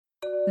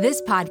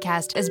This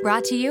podcast is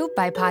brought to you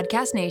by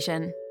Podcast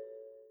Nation.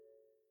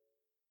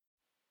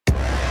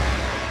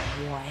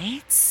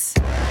 What?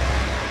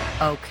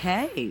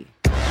 Okay.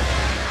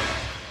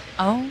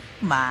 Oh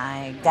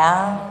my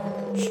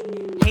gosh.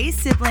 Hey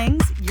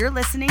siblings, you're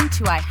listening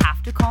to I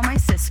Have to Call My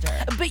Sister.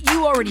 But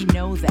you already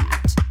know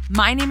that.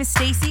 My name is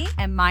Stacy.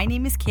 And my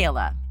name is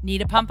Kayla.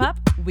 Need a pump up?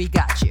 We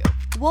got you.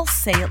 We'll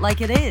say it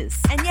like it is.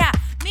 And yeah,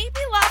 maybe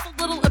laugh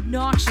a little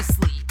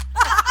obnoxiously.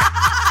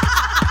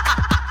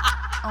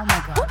 Oh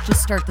my God,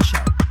 just start the show.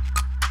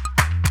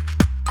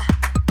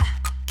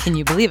 Can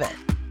you believe it?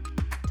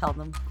 Tell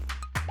them.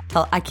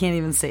 I can't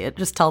even say it,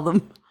 just tell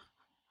them.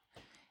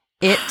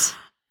 It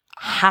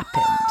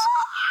happened.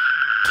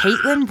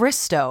 KAITLYN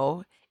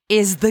Bristowe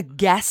is the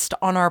guest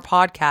on our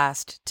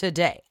podcast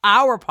today.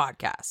 Our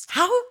podcast.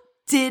 How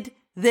did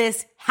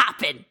this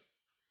happen?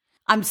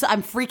 I'm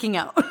freaking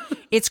out.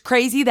 It's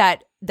crazy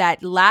that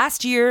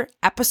last year,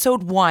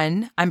 episode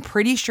 1, I'm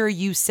pretty sure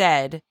you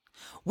said,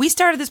 we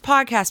started this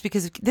podcast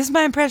because this is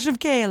my impression of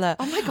Kayla.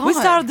 Oh my God. We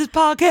started this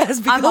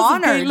podcast because I'm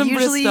honored. of KAITLYN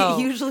Bristowe.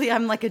 Usually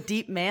I'm like a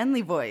deep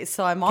manly voice,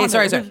 so I'm honored.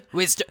 Okay, sorry.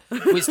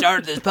 We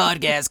started this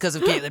podcast because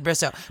of KAITLYN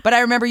Bristowe. But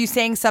I remember you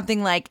saying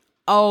something like,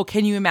 oh,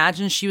 can you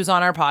imagine she was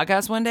on our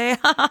podcast one day?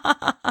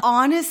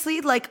 Honestly,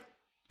 like,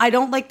 I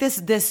don't like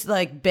this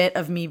like bit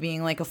of me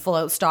being like a full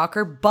out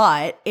stalker,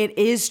 but it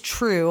is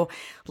true.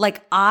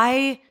 Like,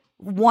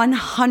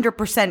 100%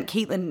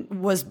 KAITLYN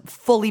was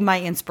fully my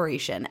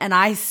inspiration. And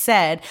I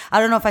said, I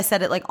don't know if I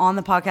said it like on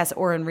the podcast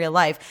or in real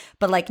life,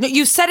 but like, No,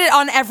 you said it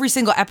on every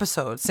single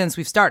episode since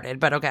we've started,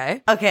 but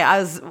okay. Okay,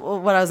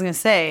 what I was going to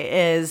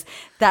say is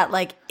that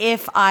like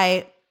if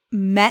I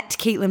met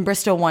KAITLYN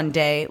Bristowe one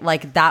day,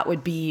 like that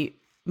would be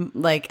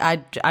like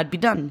I'd be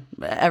done.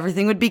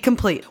 Everything would be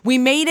complete. We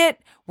made it.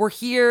 We're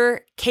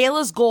here.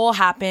 Kayla's goal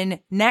happened.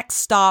 Next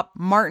stop,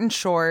 Martin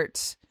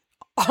Short.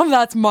 Oh,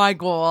 that's my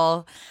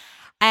goal.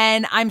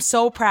 And I'm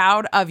so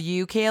proud of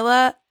you,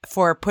 Kayla,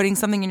 for putting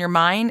something in your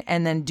mind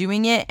and then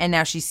doing it. And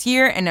now she's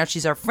here and now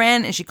she's our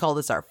friend and she called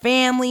us our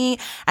family.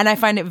 And I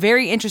find it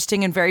very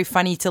interesting and very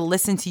funny to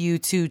listen to you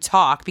two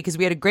talk because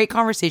we had a great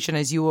conversation,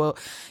 as you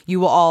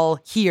will all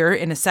hear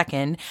in a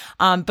second.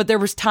 But there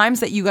was times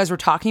that you guys were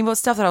talking about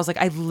stuff that I was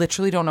like, I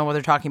literally don't know what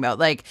they're talking about.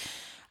 Like,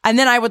 and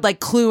then I would like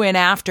clue in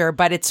after,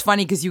 but it's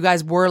funny because you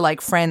guys were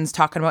like friends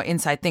talking about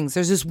inside things.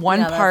 There's this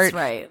one part. That's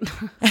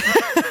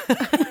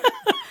right.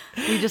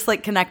 We just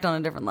like connect on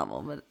a different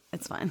level, but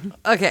it's fine.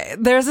 Okay,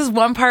 there's this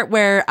one part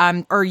where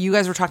or you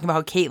guys were talking about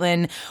how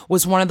KAITLYN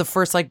was one of the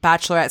first like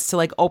bachelorettes to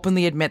like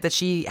openly admit that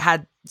she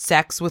had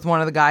sex with one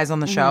of the guys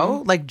on the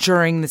show, like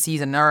during the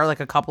season, or like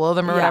a couple of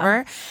them or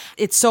whatever.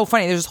 It's so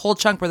funny. There's this whole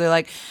chunk where they're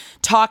like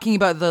talking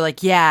about the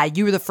like, yeah,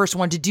 you were the first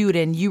one to do it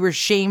and you were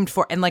shamed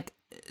for, and like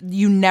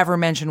you never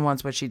mentioned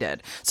once what she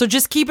did. So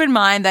just keep in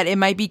mind that it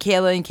might be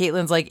Kayla and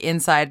KAITLYN's like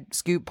inside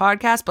scoop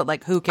podcast, but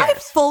like who cares? I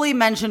fully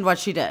mentioned what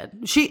she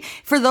did.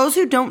 For those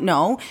who don't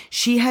know,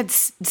 she had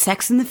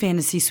sex in the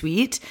fantasy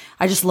suite.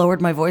 I just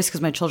lowered my voice because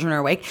my children are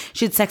awake.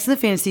 She had sex in the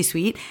fantasy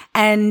suite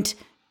and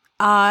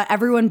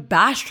everyone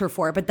bashed her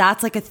for it, but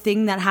that's like a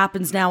thing that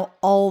happens now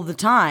all the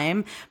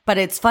time. But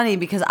it's funny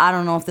because I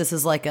don't know if this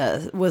is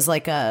was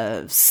like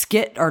a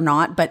skit or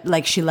not, but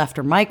like she left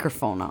her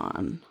microphone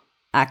on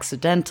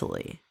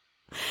accidentally.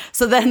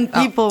 So then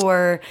people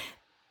were,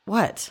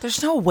 what?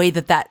 There's no way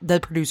that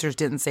the producers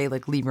didn't say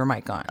like leave your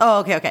mic on. Oh,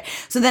 okay.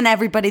 So then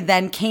everybody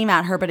then came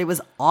at her, but it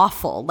was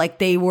awful. Like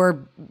they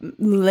were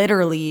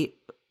literally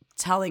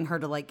telling her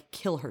to like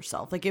kill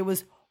herself. Like it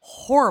was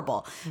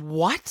horrible.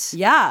 What?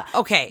 Yeah.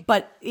 Okay.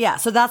 But yeah,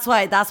 so that's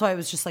why it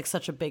was just like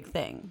such a big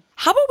thing.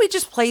 How about we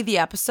just play the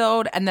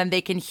episode and then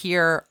they can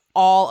hear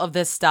all of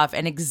this stuff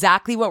and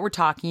exactly what we're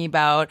talking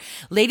about.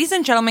 Ladies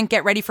and gentlemen,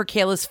 get ready for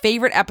Kayla's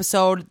favorite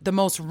episode, the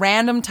most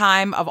random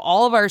time of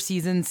all of our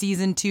seasons,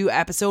 season 2,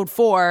 episode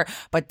 4.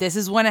 But this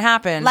is when it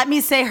happened. Let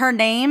me say her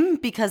name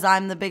because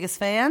I'm the biggest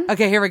fan.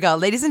 Okay, here we go.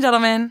 Ladies and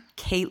gentlemen,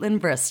 KAITLYN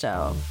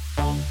Bristowe.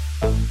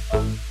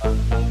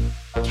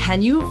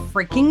 Can you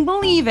freaking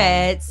believe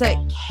it? So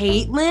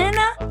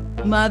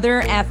KAITLYN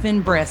mother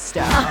effing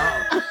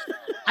Bristowe.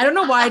 I don't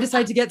know why I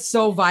decided to get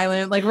so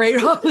violent, like right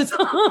off the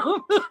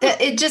top.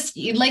 It just,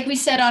 like we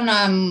said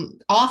on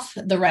off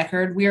the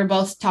record, we were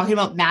both talking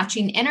about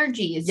matching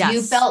energies. Yes.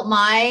 You felt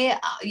my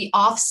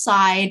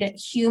offside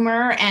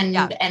humor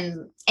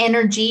and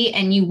energy,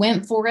 and you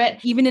went for it.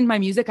 Even in my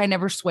music, I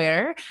never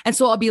swear. And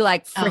so I'll be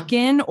like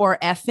frickin' or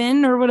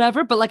effin' or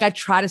whatever, but like I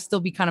try to still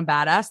be kind of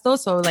badass though.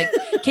 So like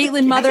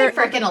KAITLYN mother. I say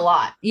frickin' a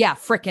lot. Yeah,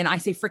 frickin'. I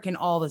say frickin'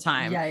 all the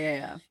time.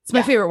 Yeah. It's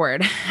my favorite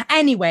word.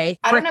 Anyway,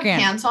 I don't have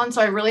pants on,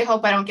 so I really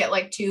hope I don't get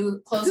like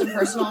too close and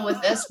personal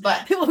with this,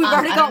 but we've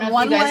already got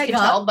one leg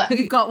up.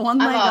 We've got one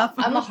leg up.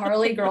 I'm a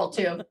Harley girl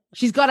too.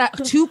 She's got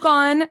a toque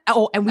on.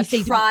 Oh, and we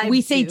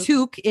say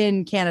toque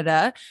in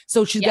Canada.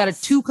 So she's got a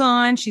toque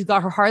on. She's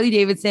got her Harley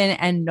Davidson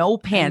and no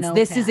pants.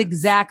 This is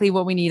exactly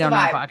what we need on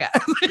our podcast.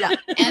 Yeah.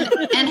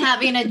 and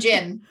having a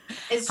gin.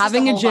 It's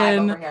having a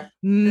gin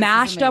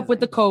mashed up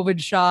with the COVID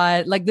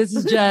shot. Like this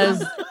is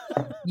just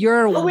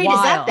you're wait, wild.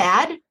 is that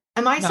bad?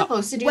 Am I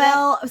supposed to do that?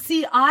 Well,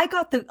 see, I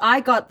got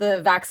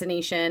the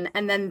vaccination,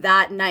 and then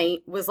that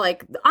night was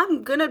like,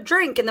 I'm gonna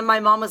drink, and then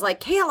my mom was like,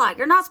 Kayla,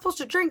 you're not supposed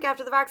to drink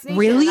after the vaccination.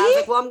 Really? And I was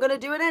like, well, I'm gonna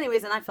do it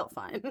anyways, and I felt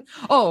fine.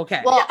 Oh,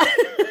 okay. Well,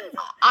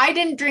 I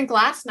didn't drink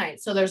last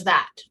night, so there's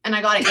that, and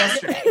I got it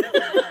yesterday.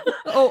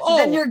 Oh,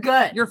 then you're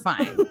good. You're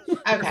fine.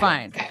 Okay, You're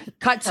fine. Okay.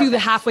 Cut to the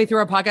halfway through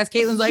our podcast.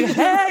 Caitlin's like,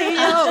 hey,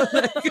 yo.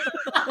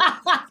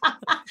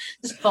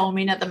 Just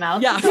foaming at the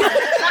mouth. Yeah.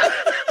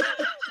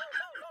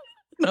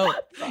 No,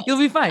 you'll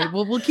be fine.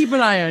 We'll keep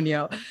an eye on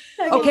you.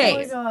 Okay. Oh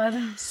my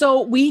God.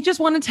 So we just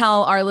want to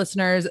tell our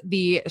listeners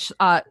the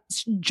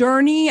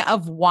journey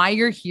of why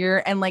you're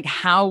here and like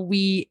how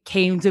we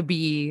came to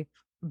be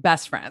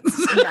best friends.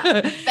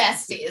 Yeah.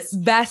 Besties.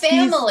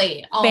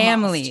 Family.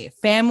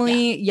 Almost.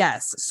 Family. Yeah.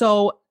 Yes.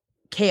 So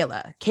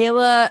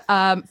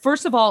Kayla,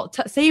 first of all,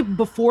 say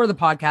before the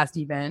podcast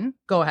even,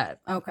 go ahead.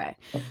 Okay.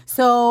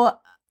 So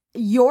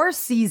your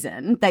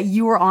season that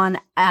you were on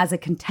as a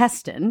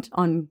contestant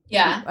on,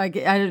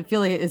 I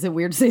feel like, is it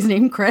weird to say his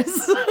name,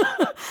 Chris?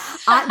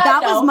 That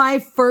was my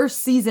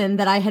first season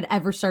that I had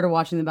ever started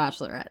watching The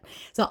Bachelorette.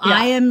 So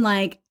I am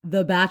like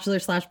the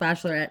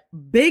Bachelor/Bachelorette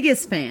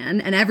biggest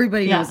fan, and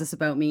everybody knows this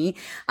about me.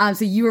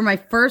 So you were my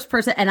first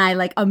person, and I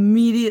like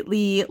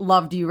immediately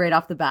loved you right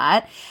off the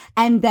bat.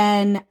 And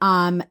then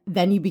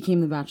you became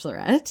The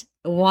Bachelorette.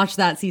 Watch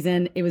that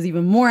season. It was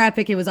even more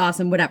epic. It was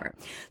awesome, whatever.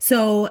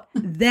 So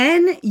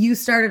then you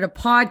started a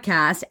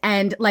podcast,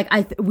 and like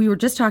we were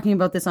just talking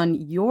about this on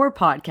your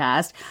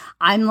podcast.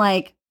 I'm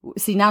like,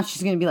 see, now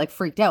she's going to be like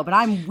freaked out, but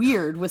I'm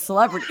weird with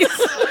celebrities.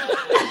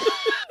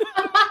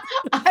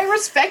 I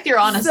respect your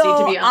honesty, so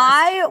to be honest.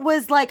 I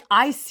was like,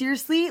 I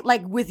seriously,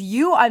 like with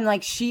you, I'm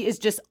like, she is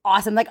just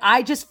awesome. Like,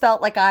 I just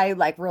felt like I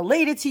like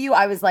related to you.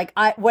 I was like,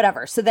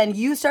 whatever. So then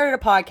you started a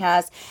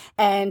podcast,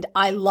 and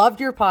I loved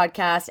your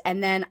podcast.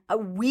 And then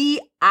we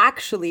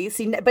actually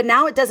see, but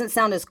now it doesn't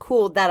sound as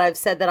cool that I've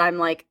said that I'm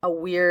like a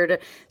weird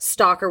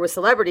stalker with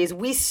celebrities.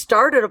 We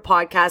started a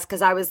podcast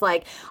because I was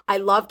like, I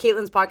love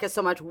Kaitlyn's podcast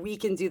so much. We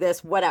can do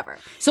this, whatever.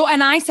 So,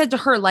 and I said to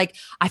her, like,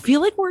 I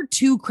feel like we're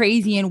too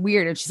crazy and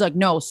weird. And she's like,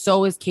 no,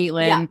 so is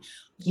Kaitlyn.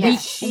 Yeah.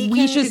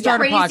 We should start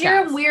a podcast.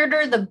 Crazier and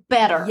weirder, the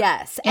better.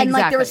 Yes. And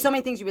like, there were Exactly. so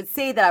many things you would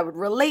say that I would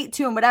relate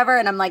to and whatever.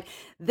 And I'm like,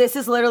 this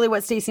is literally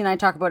what Stacey and I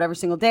talk about every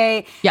single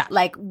day. Yeah.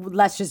 Like,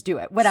 let's just do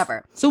it.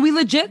 Whatever. So we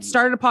legit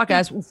started a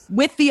podcast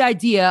with the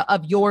idea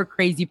of your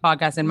crazy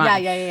podcast in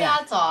mind. Yeah.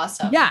 That's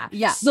awesome.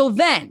 Yeah. So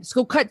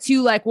cut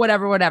to like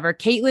whatever.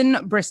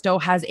 KAITLYN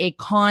Bristowwe has a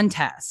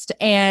contest,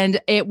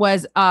 and it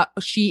was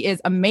she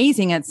is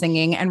amazing at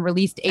singing and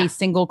released a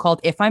single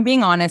called If I'm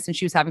Being Honest, and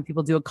she was having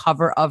people do a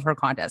cover of her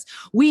contest.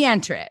 We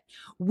enter it.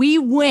 We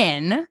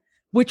win,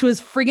 which was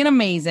friggin'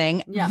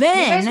 amazing. Yeah. You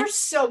Then guys were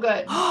so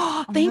good.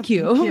 thank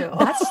you.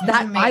 That's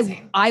that.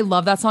 amazing. I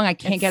love that song. I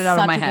can't get it out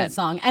of my head. Good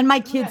song. And my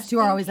kids too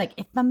are always like,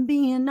 if I'm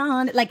being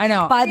honest, like I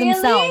know. by Really?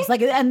 themselves.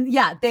 Like, and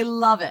yeah, they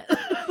love it.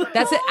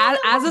 That's it.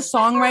 As a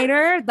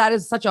songwriter, that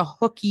is such a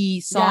hooky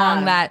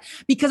song that,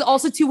 because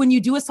also too, when you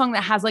do a song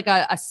that has like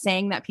a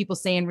saying that people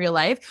say in real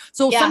life.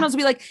 So sometimes we'll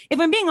be like, if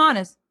I'm being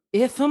honest,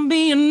 if I'm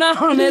being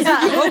honest,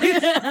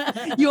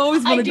 you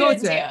always want to go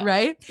to it,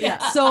 right? Yeah.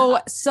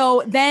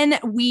 So then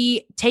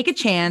we take a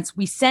chance.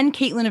 We send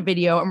Kaitlyn a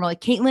video, and we're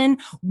like, Kaitlyn,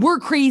 we're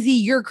crazy.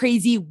 You're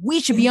crazy. We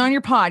should be on your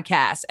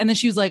podcast. And then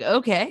she was like,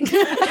 okay.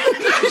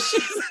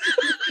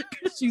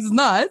 She's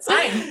nuts.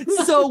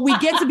 So we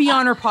get to be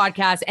on her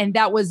podcast, and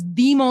that was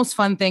the most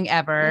fun thing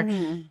ever.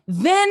 Mm-hmm.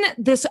 Then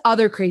this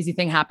other crazy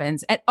thing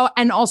happens.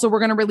 And also we're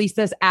going to release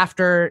this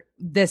after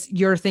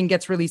your thing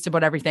gets released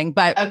about everything.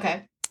 But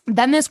Okay.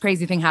 then this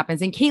crazy thing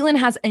happens, and Kaitlyn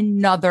has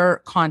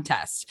another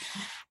contest.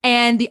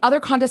 And the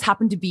other contest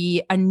happened to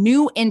be a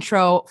new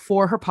intro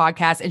for her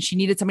podcast, and she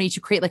needed somebody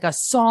to create like a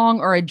song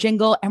or a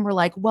jingle. And we're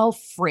like, well,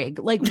 frig,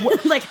 like,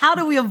 like, how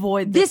do we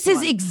avoid this this?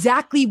 is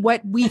exactly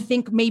what we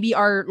think maybe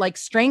our like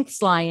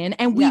strengths lie in,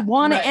 and we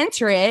want to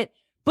enter it.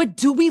 But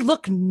do we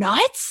look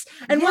nuts?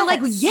 And we're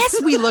like,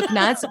 yes, we look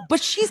nuts,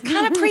 but she's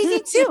kind of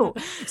crazy too.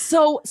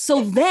 So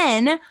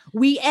then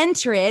we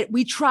enter it,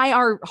 we try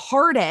our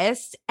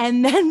hardest,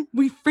 and then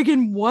we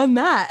friggin' won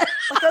that.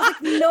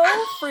 Like, no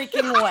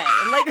freaking way.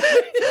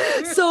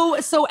 Like,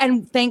 So,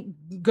 and thank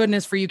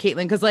goodness for you,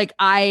 Kaitlyn, because like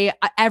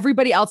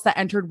everybody else that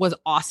entered was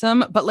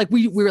awesome, but like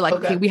we were like,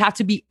 okay, we have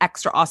to be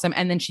extra awesome.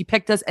 And then she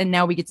picked us, and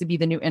now we get to be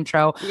the new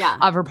intro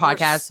of her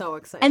podcast. We're so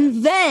excited.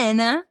 And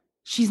then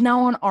she's now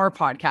on our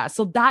podcast.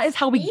 So that is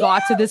how we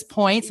got to this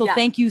point. So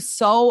thank you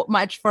so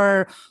much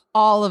for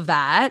all of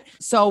that.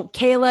 So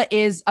Kayla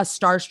is a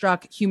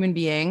starstruck human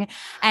being,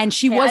 and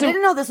she wasn't. I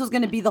didn't know this was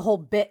going to be the whole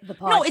bit. The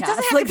podcast. No, it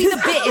doesn't have to be the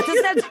bit. It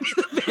doesn't have to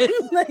be the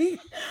bit. Like,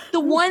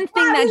 the one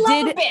thing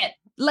that did.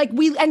 Like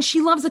and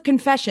she loves a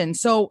confession.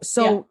 So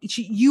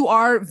you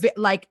are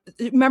like,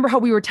 remember how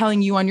we were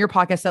telling you on your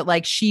podcast that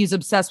like she's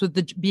obsessed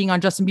with being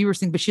on Justin Bieber's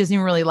thing, but she doesn't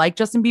even really like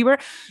Justin Bieber.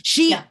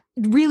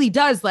 really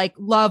does like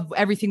love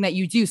everything that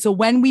you do. So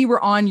when we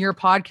were on your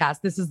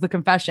podcast, this is the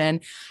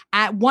confession.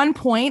 At one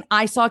point,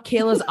 I saw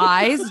Kayla's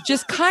eyes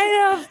just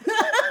kind of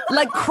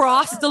like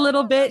crossed a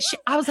little bit.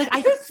 I was like,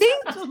 I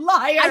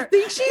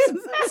think she's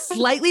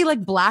slightly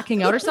like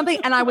blacking out or something.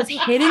 And I was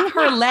hitting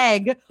her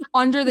leg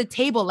under the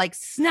table, like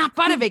snap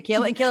out of it,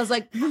 Kayla. And Kayla's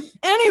like,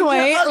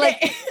 anyway,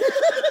 like.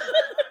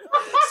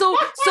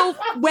 So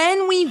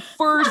when we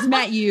first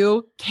met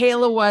you,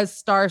 Kayla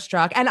was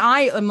starstruck, and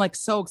I am like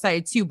so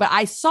excited too. But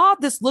I saw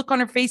this look on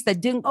her face that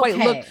didn't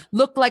quite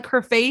look like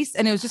her face,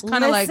 and it was just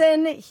kind of like,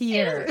 listen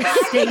here,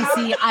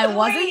 Stacey, I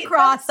wasn't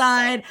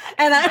cross-eyed,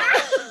 and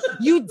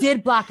you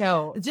did black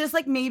out, just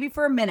like maybe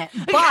for a minute,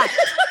 but.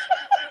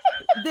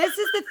 This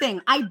is the thing.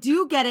 I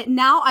do get it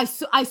now.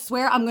 I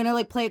swear I'm gonna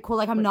like play it cool.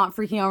 Like I'm not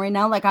freaking out right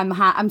now. Like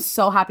I'm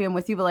so happy I'm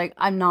with you, but like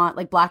I'm not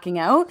like blacking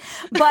out.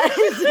 But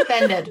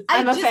offended.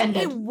 I'm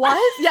offended. It was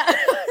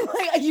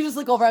like you just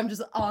look over. I'm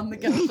just on the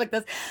couch like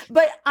this.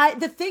 But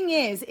the thing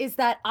is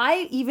that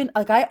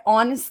I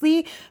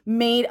honestly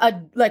made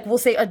we'll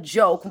say a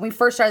joke when we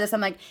first started this. I'm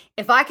like,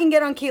 if I can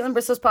get on KAITLYN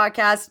Bristowe's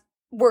podcast,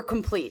 we're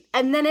complete.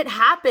 And then it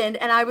happened,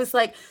 and I was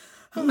like.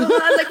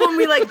 Like when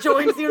we like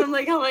joined you, I'm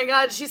like, oh my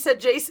God, she said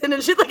Jason,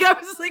 and she like I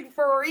was like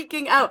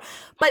freaking out.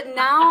 But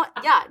now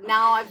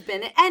I've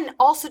been, and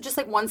also just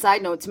like one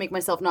side note to make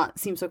myself not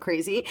seem so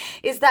crazy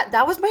is that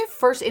was my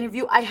first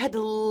interview I had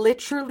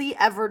literally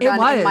ever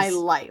done in my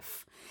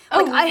life.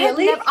 Like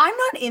really? I'm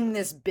not in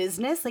this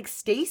business like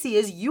Stacey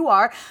is, you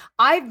are.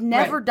 I've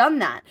never done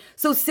that.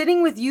 So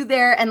sitting with you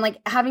there and like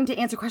having to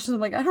answer questions, I'm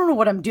like, I don't know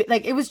what I'm doing.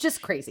 Like it was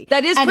just crazy.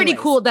 That is pretty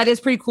cool. That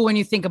is pretty cool when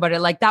you think about it.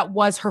 Like that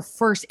was her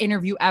first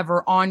interview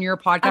ever on your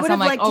podcast. I would have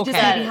like, liked to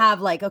just maybe have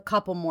like a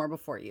couple more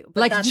before you.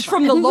 But like just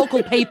from the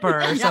local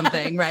paper or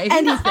something, right?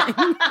 Anything.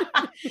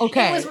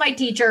 Okay. He was my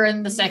teacher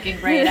in the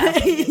second grade.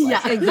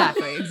 Yeah,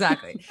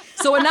 exactly.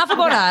 So enough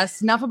about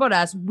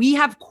us. We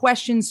have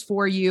questions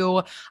for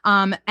you.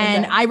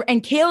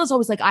 And Kayla's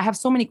always like, I have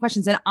so many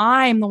questions, and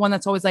I'm the one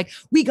that's always like,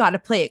 we got to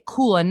play it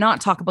cool and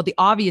not talk about the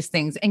obvious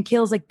things. And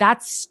Kayla's like,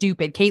 that's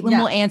stupid. KAITLYN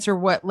will answer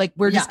what, like,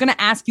 we're just going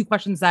to ask you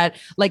questions that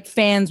like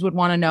fans would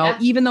want to know,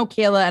 even though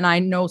Kayla and I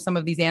know some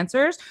of these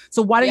answers.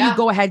 So why don't you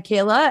go ahead,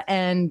 Kayla,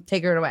 and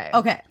take it away?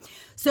 Okay.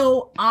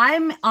 So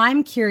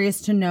I'm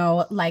curious to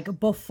know, like,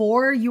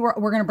 before you were,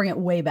 we're going to bring it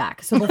way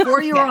back. So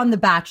before you were on The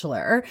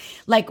Bachelor,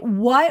 like,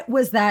 what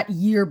was that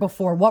year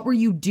before? What were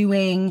you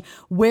doing?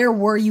 Where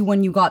were you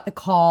when you got the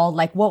call?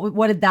 Like,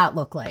 what did that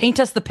look like? Paint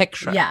us the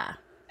picture. Yeah.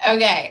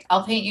 Okay,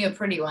 I'll paint you a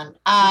pretty one.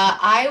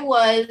 I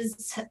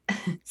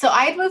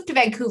had moved to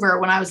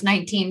Vancouver when I was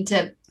 19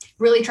 to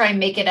really try and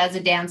make it as a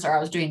dancer. I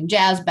was doing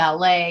jazz,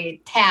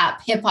 ballet,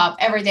 tap, hip hop,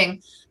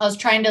 everything. I was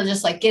trying to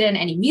just like get in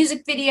any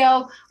music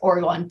video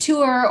or go on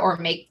tour or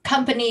make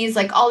companies,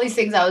 like all these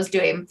things I was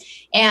doing.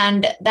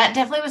 And that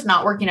definitely was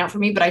not working out for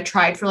me, but I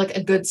tried for like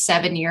a good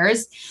 7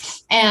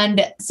 years.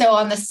 And so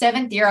on the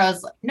 7th year,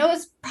 it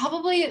was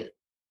probably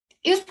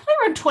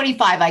around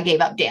 25. I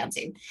gave up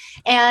dancing,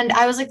 and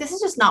I was like, this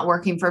is just not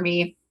working for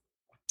me.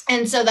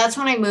 And so that's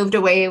when I moved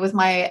away with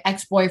my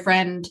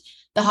ex-boyfriend,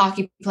 the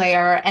hockey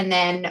player. And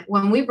then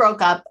when we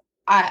broke up,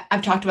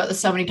 I've talked about this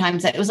so many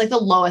times that it was like the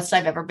lowest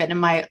I've ever been in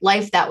my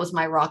life. That was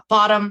my rock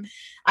bottom.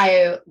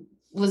 I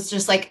was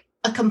just like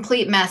a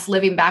complete mess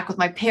living back with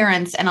my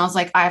parents. And I was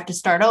like, I have to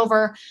start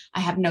over. I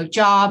have no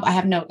job. I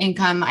have no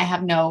income. I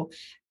have no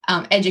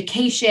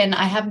education.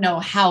 I have no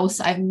house.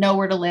 I have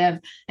nowhere to live.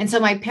 And so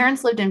my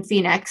parents lived in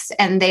Phoenix,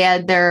 and they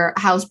had their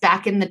house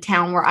back in the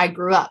town where I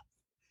grew up.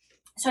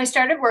 So I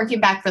started working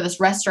back for this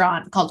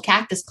restaurant called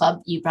Cactus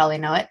Club. You probably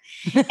know it.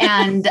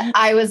 And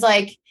I was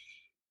like,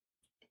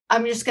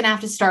 I'm just going to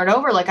have to start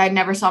over. Like I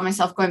never saw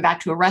myself going back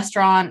to a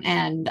restaurant,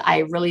 and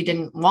I really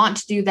didn't want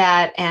to do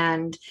that.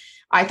 And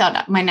I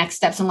thought my next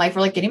steps in life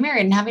were like getting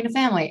married and having a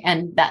family,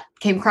 and that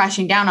came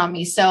crashing down on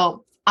me.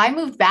 So I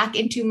moved back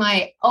into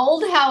my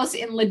old house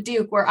in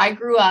Leduc, where I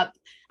grew up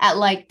at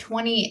like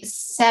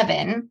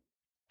 27,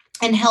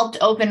 and helped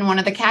open one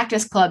of the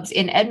Cactus Clubs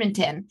in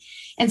Edmonton.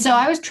 And so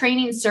I was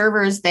training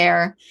servers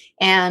there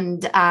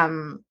and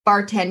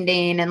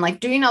bartending and like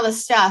doing all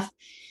this stuff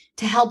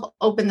to help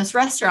open this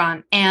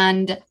restaurant.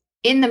 And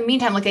in the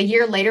meantime, like a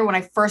year later, when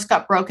I first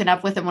got broken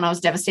up with him, when I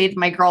was devastated,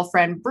 my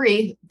girlfriend,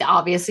 Brie,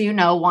 obviously,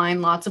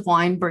 wine, lots of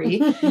wine,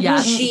 Brie,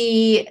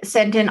 she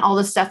sent in all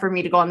this stuff for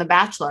me to go on The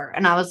Bachelor.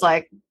 And I was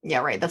like, yeah,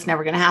 right. That's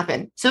never going to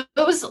happen. So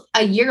it was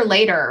a year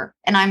later,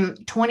 and I'm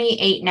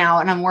 28 now,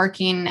 and I'm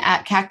working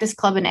at Cactus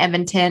Club in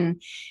Edmonton,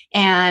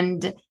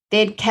 and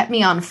they'd kept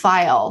me on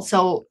file.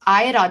 So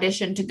I had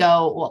auditioned to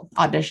go,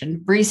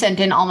 Brie sent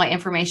in all my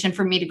information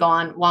for me to go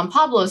on Juan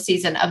Pablo's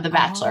season of The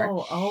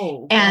Bachelor.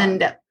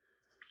 And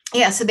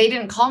yeah, so they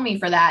didn't call me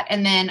for that.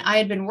 And then I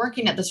had been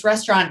working at this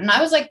restaurant, and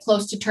I was like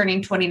close to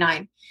turning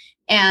 29.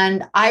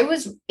 And I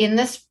was in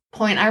this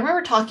point, I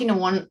remember talking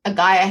to a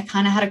guy I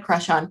kind of had a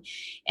crush on,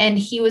 and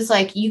he was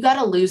like, you got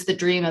to lose the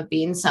dream of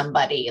being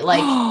somebody. Like,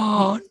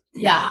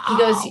 he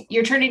goes,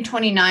 you're turning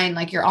 29,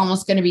 like you're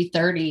almost going to be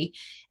 30.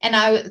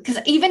 And because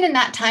even in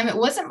that time, it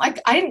wasn't like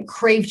I didn't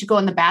crave to go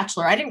on The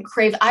Bachelor.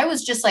 I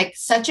was just like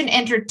such an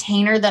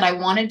entertainer that I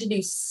wanted to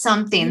do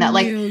something that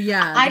like,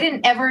 I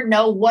didn't ever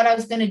know what I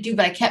was going to do,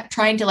 but I kept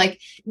trying to like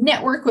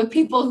network with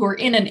people who are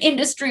in an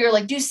industry or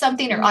like do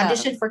something or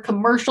audition for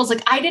commercials.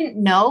 Like I didn't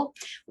know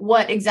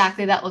what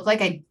exactly that looked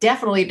like. I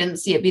definitely didn't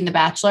see it being The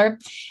Bachelor.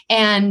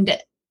 And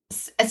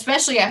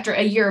especially after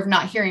a year of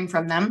not hearing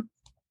from them.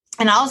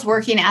 And I was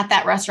working at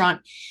that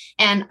restaurant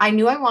and I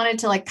knew I wanted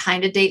to like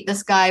kind of date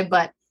this guy,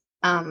 but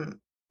I don't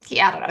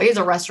know. He was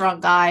a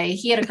restaurant guy.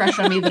 He had a crush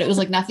on me, but it was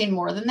like nothing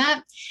more than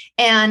that.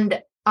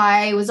 And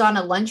I was on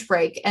a lunch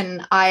break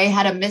and I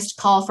had a missed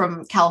call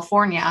from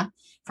California,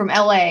 from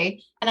LA.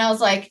 And I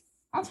was like,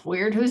 that's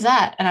weird. Who's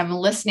that? And I'm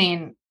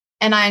listening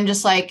and I'm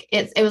just like,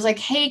 it was like,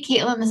 hey,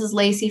 KAITLYN, this is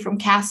Lacey from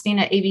casting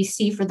at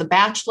ABC for The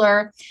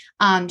Bachelor.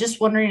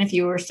 Just wondering if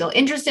you were still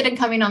interested in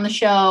coming on the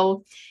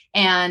show.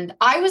 And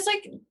I was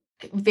like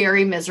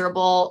very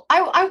miserable.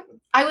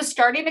 I was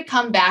starting to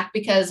come back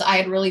because I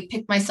had really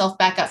picked myself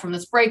back up from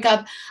this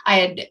breakup. I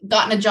had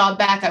gotten a job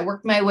back. I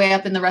worked my way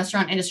up in the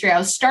restaurant industry. I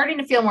was starting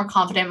to feel more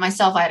confident in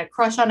myself. I had a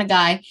crush on a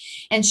guy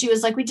and she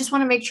was like, we just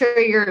want to make sure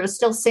you're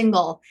still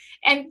single.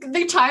 And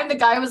the time the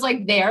guy was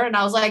like there and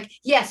I was like,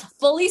 yes,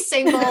 fully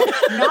single,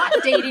 not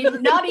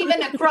dating, not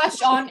even a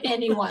crush on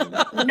anyone.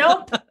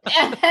 Nope.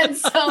 And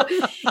so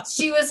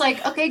she was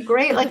like, okay,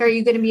 great. Like, are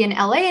you going to be in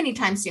LA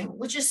anytime soon?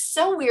 Which is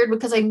so weird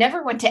because I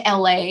never went to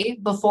LA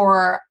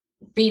before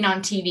being on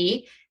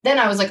TV. Then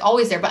I was like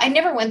always there, but I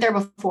never went there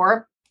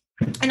before.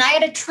 And I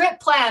had a trip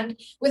planned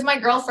with my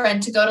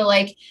girlfriend to go to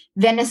like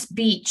Venice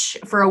Beach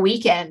for a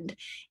weekend.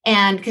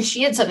 And because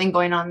she had something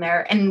going on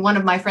there and one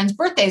of my friend's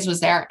birthdays was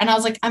there. And I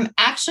was like, I'm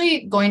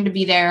actually going to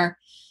be there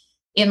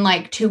in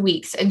like 2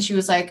 weeks. And she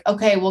was like,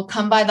 okay, we'll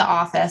come by the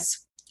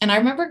office. And I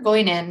remember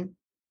going in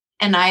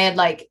and I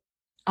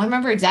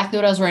remember exactly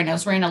what I was wearing. I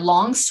was wearing a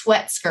long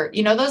sweat skirt.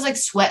 You know, those like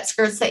sweat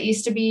skirts that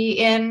used to be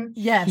in?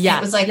 Yes.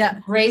 It was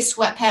like gray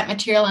sweatpant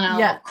material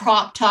and a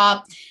crop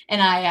top.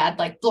 And I had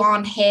like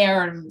blonde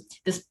hair and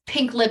this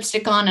pink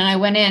lipstick on. And I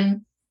went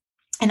in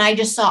and I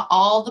just saw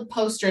all the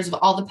posters of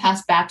all the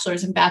past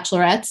bachelors and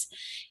bachelorettes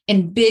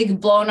in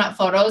big blown up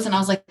photos. And I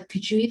was like,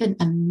 could you even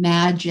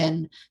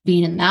imagine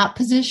being in that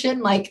position?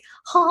 Like,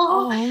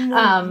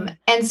 and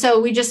so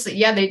we just,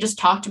 they just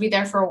talked to me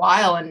there for a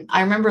while. And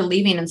I remember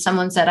leaving and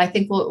someone said, I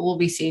think we'll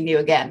be seeing you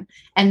again.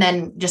 And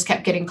then just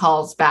kept getting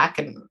calls back.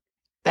 And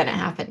then it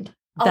happened.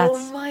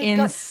 That's insane.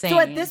 God. So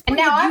at this point,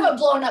 and now I have a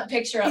blown up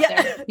picture up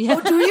there. Yeah.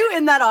 Oh, do you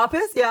in that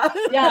office? Yeah.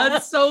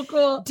 That's so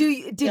cool.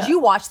 Did you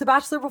watch The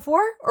Bachelor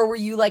before? Or were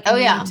you like,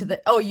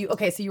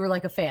 okay. So you were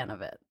like a fan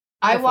of it.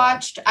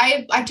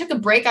 I took a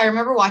break. I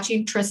remember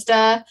watching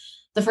Trista,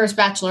 the first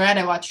Bachelorette.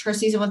 I watched her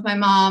season with my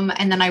mom.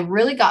 And then I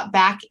really got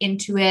back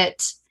into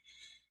it.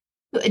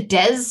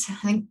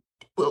 I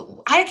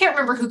can't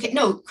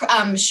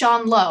remember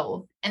Sean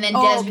Lowe. And then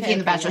Des became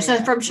the Bachelor.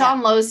 So from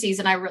Sean Lowe's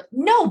season,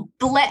 Ben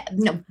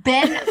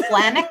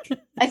Flanick,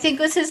 I think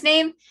was his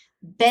name.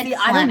 Ben Flanick.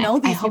 I don't know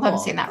these I hope I'm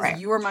saying that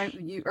right.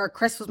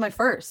 Chris was my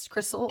first.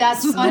 Chris Soul.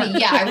 That's funny.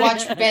 Yeah, I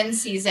watched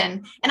Ben's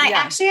season. And I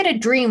actually had a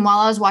dream while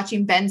I was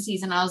watching Ben's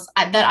season. I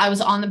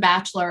was on The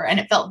Bachelor and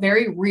it felt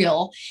very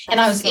real. And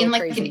I was in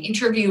like an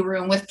interview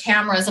room with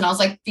cameras and I was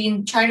like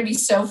trying to be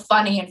so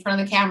funny in front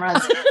of the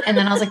cameras. And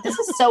then I was like, this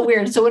is so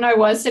weird. So when I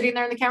was sitting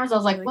there in the cameras, I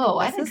was like, whoa,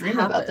 I had a dream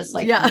about this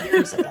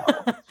years ago.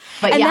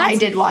 But I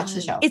did watch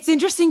the show. It's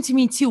interesting to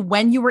me too,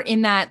 when you were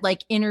in that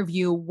like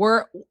interview,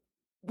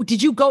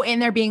 did you go in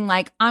there being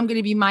like, I'm going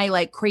to be my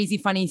like crazy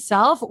funny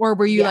self? Or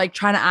were you like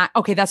trying to act?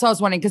 Okay. That's what I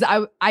was wondering. Cause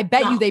I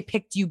bet you they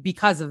picked you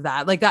because of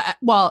that. Like that.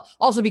 Well,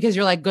 also because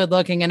you're like good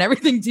looking and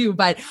everything too.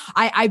 But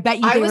I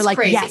bet you they were like,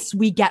 crazy. Yes,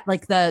 we get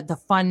like the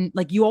fun,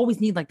 like you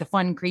always need like the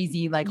fun,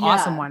 crazy, like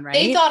awesome one, right?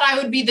 They thought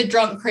I would be the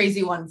drunk,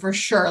 crazy one for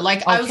sure.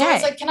 Like I was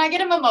always like, can I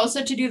get a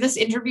mimosa to do this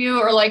interview?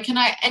 Or like, can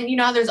I, and you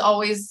know, there's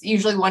always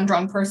usually one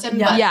drunk person.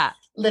 But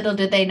little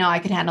did they know I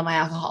could handle my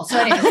alcohol. So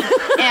anyways,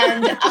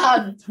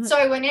 so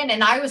I went in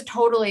and I was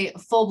totally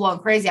full blown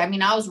crazy. I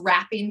mean, I was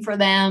rapping for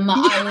them.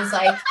 I was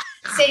like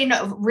saying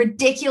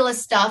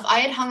ridiculous stuff. I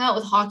had hung out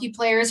with hockey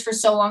players for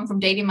so long from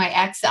dating my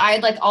ex. I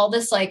had like all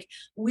this like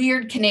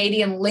weird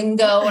Canadian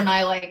lingo. And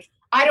I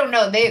don't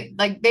know.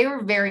 They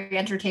were very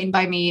entertained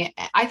by me.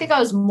 I think I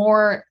was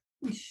more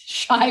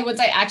shy once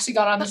I actually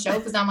got on the show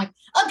because I'm like,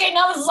 okay,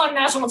 now this is on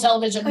national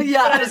television. But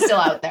I was still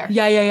out there.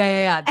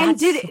 Yeah. And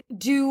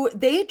do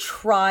they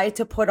try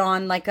to put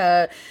on like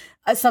a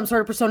some sort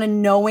of persona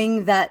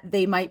knowing that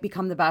they might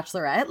become the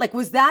Bachelorette? Like,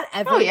 was that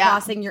ever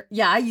crossing your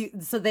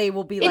so they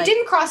will be like, it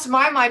didn't cross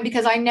my mind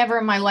because I never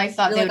in my life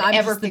thought they would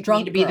ever pick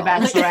me to be the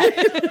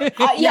Bachelorette.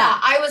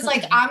 I was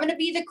like, I'm going to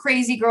be the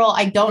crazy girl.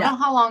 I don't know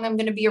how long I'm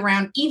going to be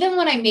around. Even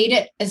when I made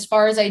it as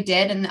far as I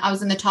did and I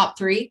was in the top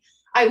 3,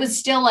 I was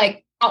still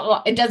like,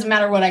 oh, it doesn't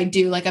matter what I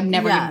do. Like, I'm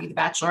never going to be the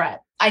Bachelorette.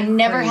 I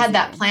never had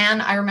that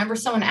plan. I remember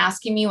someone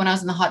asking me when I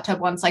was in the hot tub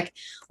once, like,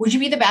 would you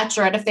be the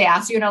Bachelorette if they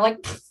asked you? And I'm like,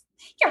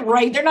 Yeah,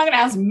 right. They're not going to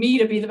ask me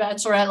to be the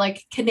bachelorette,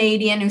 like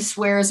Canadian who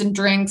swears and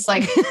drinks.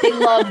 Like they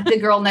love the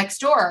girl next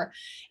door.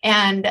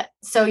 And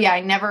so, yeah,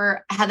 I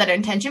never had that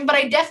intention, but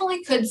I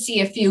definitely could see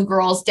a few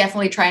girls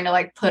definitely trying to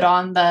like put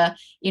on the,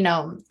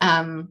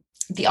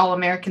 the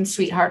all-American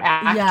sweetheart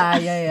act.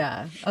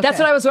 Yeah. Okay. That's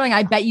what I was wondering.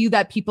 I bet you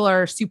that people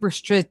are super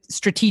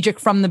strategic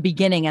from the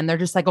beginning, and they're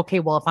just like, okay,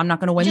 well, if I'm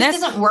not going to win this,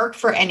 it doesn't work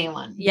for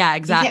anyone. Yeah,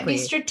 exactly. You can't be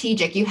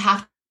strategic. You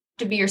have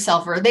to be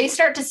yourself, or they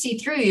start to see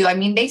through you. I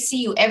mean, they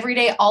see you every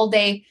day, all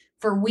day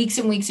for weeks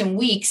and weeks and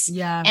weeks.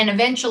 Yeah. And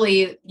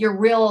eventually your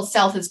real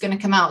self is going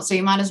to come out. So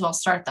you might as well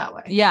start that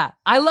way. Yeah.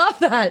 I love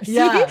that.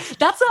 Yeah. See?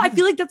 I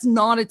feel like that's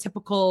not a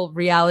typical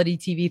reality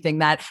TV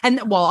thing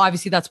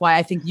obviously that's why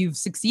I think you've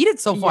succeeded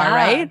so far. Yeah.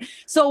 Right.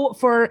 So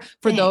for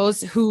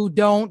those who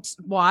don't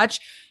watch,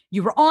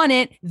 you were on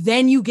it,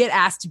 then you get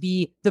asked to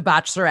be the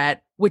Bachelorette,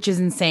 which is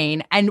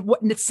insane. And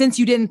since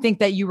you didn't think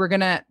that you were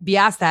going to be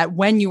asked that,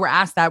 when you were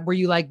asked that, were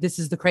you like, this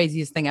is the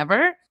craziest thing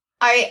ever?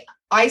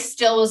 I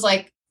still was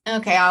like,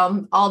 okay,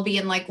 I'll be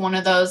in like one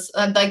of those,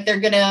 like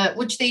they're gonna,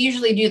 which they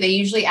usually do. They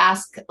usually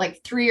ask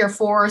like 3 or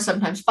 4,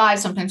 sometimes 5,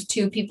 sometimes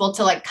 2 people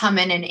to like come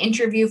in and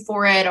interview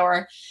for it,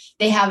 or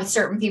they have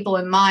certain people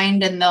in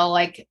mind and they'll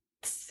like,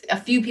 a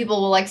few people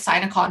will like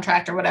sign a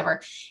contract or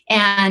whatever.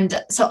 And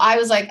so I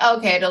was like,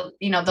 okay,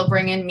 they'll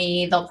bring in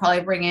me. They'll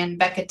probably bring in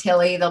Becca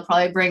Tilley. They'll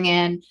probably bring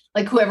in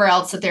like whoever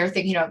else that they're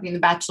thinking of being the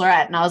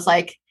Bachelorette. And I was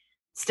like,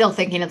 still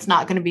thinking it's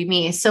not going to be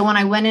me. So when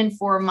I went in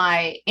for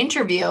my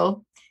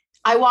interview,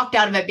 I walked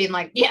out of it being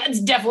like, yeah,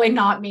 it's definitely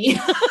not me.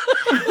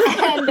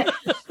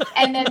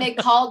 and then they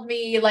called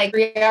me like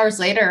 3 hours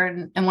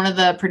later. And one of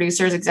the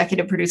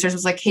executive producers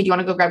was like, hey, do you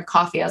want to go grab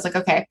coffee? I was like,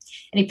 okay.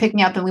 And he picked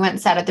me up and we went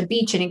and sat at the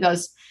beach and he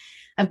goes,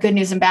 I have good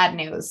news and bad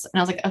news. And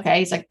I was like, okay.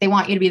 He's like, they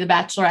want you to be the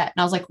Bachelorette. And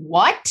I was like,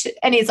 what?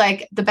 And he's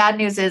like, the bad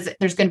news is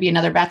there's going to be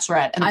another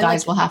Bachelorette and the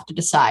guys will have to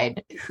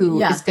decide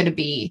who is going to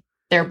be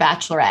their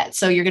Bachelorette.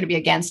 So you're going to be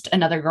against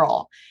another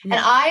girl. Yeah.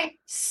 And I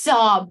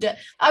sobbed.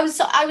 I was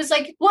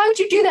like, why would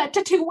you do that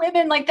to 2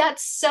 women? Like,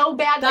 that's so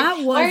bad. That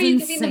was why are you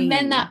insane. giving the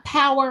men that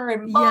power?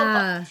 And blah,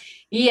 blah.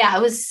 Yeah,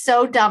 it was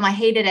so dumb. I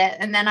hated it.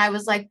 And then I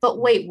was like, but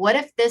wait, what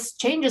if this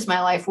changes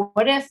my life?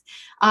 What if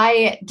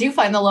I do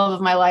find the love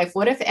of my life?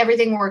 What if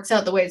everything works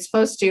out the way it's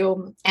supposed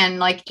to? And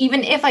like,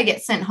 even if I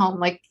get sent home,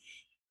 like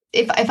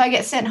if I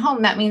get sent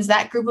home, that means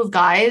that group of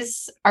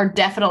guys are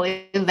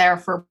definitely there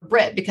for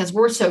Britt because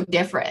we're so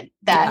different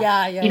that,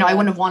 I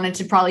wouldn't have wanted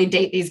to probably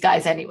date these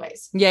guys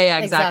anyways. Yeah,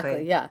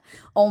 exactly. Yeah.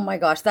 Oh my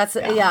gosh. That's,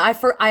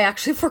 I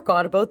actually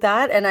forgot about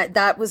that. And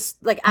that was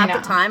like, at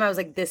the time I was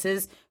like, this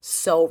is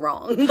so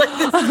wrong. Like,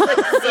 this is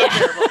like so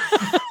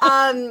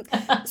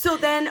terrible. So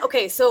then,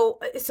 okay. So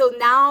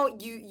now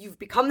you've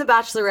become the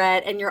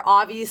Bachelorette and you're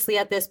obviously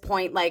at this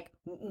point, like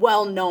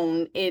well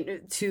known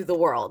to the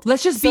world.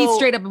 Let's just be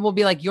straight up and we'll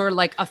be like, you're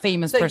like a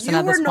famous person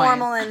at this point. You were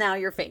normal and now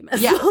you're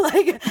famous. Yeah.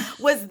 Like,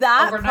 was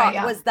that,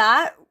 overnight, was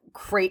that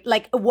great?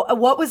 Like,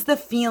 what was the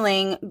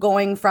feeling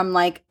going from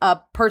like a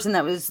person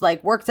that was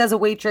like worked as a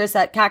waitress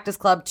at Cactus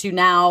Club to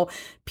now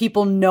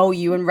people know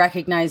you and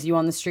recognize you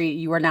on the street?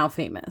 You are now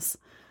famous.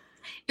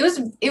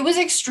 It was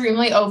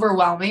extremely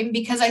overwhelming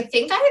because I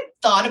think I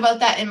had thought about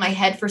that in my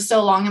head for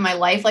so long in my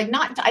life. Like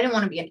I didn't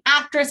want to be an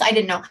actress. I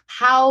didn't know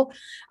how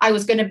I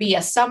was going to be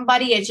a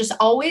somebody. It's just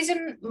always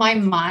in my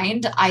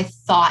mind. I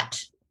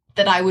thought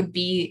that I would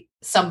be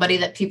somebody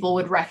that people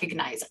would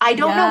recognize. I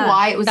don't know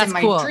why. It was in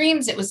my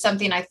dreams. It was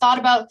something I thought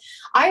about.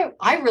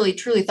 I really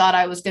truly thought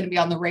I was going to be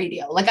on the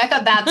radio. Like I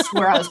thought that's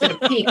where I was going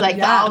to peak. Like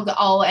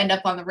I'll end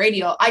up on the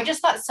radio. I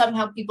just thought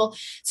somehow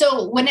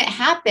so when it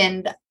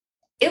happened,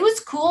 it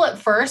was cool at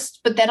first,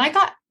 but then I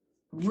got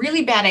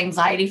really bad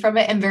anxiety from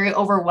it and very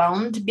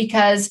overwhelmed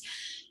because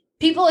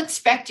people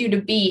expect you to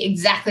be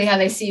exactly how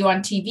they see you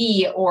on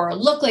TV or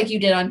look like you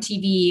did on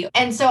TV.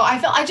 And so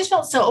I just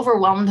felt so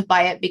overwhelmed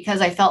by it because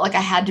I felt like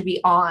I had to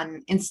be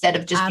on instead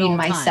of just being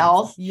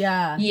myself.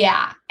 Yeah.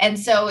 Yeah. And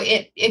so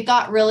it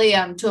got really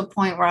to a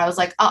point where I was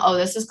like,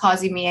 this is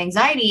causing me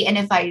anxiety. And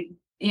if I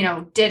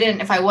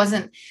if I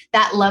wasn't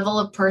that level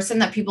of person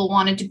that people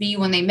wanted to be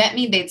when they met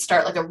me, they'd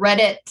start like a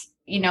Reddit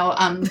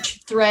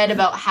thread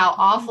about how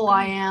awful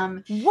I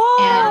am.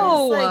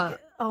 Whoa. And like,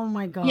 oh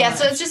my God. Yeah.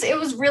 So it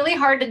was really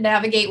hard to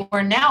navigate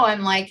where now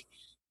I'm like,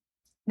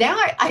 now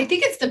I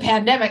think it's the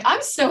pandemic.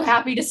 I'm so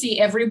happy to see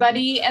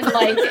everybody and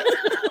like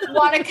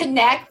want to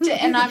connect.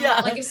 And I'm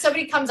not, like, if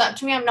somebody comes up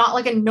to me, I'm not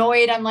like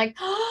annoyed. I'm like,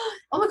 oh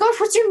my gosh,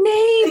 what's your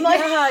name?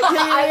 Like,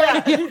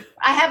 I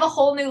have a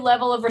whole new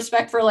level of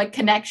respect for like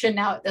connection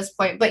now at this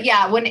point. But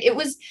yeah, when it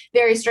was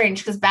very strange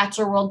because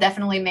Bachelor World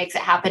definitely makes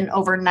it happen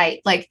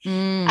overnight. Like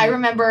I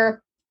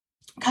remember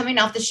coming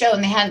off the show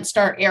and they hadn't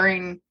started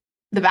airing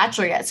The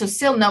Bachelor yet. So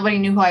still nobody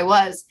knew who I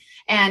was.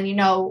 And,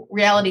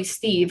 Reality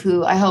Steve,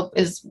 who I hope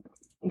is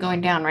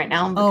going down right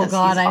now. Oh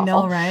God, I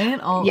know, right?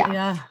 Oh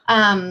yeah.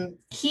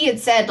 He had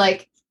said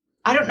like,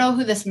 I don't know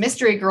who this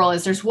mystery girl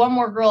is. There's one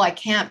more girl I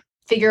can't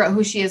figure out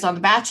who she is on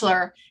The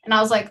Bachelor. And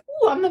I was like,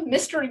 I'm a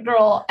mystery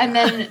girl. And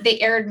then they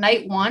aired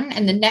night 1.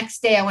 And the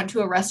next day I went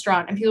to a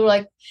restaurant and people were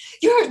like,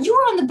 you were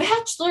on The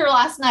Bachelor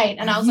last night.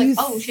 And I was like,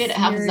 oh shit, it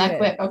happens that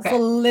quick. Okay. So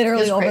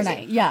literally It was crazy.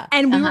 overnight. Yeah.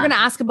 And we were going to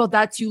ask about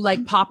that too, like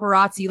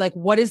paparazzi, like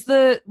what is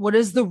the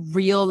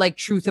real like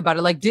truth about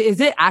it? Like, is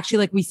it actually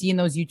like we see in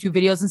those YouTube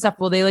videos and stuff?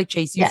 Will they like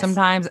chase you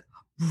sometimes?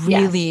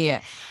 Really?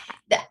 Yes.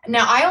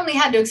 Now, I only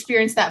had to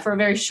experience that for a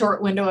very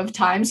short window of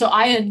time. So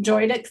I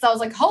enjoyed it because I was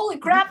like, holy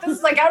crap, this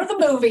is like out of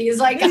the movies.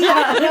 Like,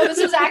 this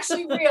is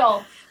actually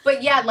real.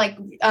 But yeah, like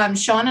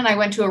Sean and I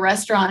went to a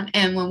restaurant,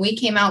 and when we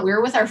came out, we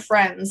were with our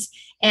friends,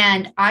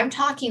 and I'm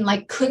talking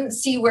like couldn't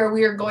see where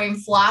we were going,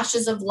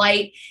 flashes of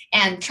light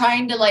and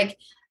trying to like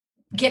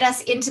get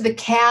us into the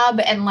cab.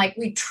 And like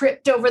we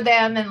tripped over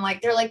them, and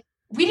like they're like,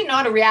 we didn't know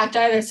how to react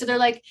either. So they're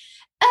like,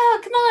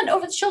 oh, come on,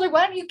 over the shoulder.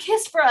 Why don't you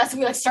kiss for us? And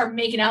we like start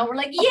making out. We're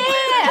like,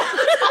 yeah,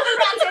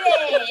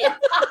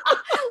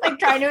 like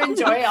trying to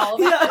enjoy all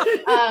of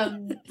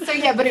it. So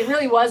yeah, but it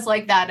really was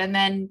like that. And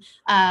then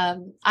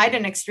I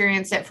didn't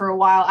experience it for a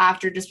while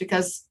after, just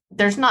because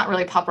there's not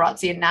really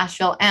paparazzi in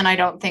Nashville. And I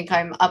don't think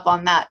I'm up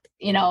on that,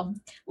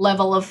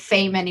 level of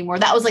fame anymore.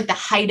 That was like the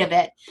height of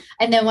it.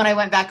 And then when I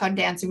went back on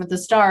Dancing with the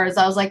Stars,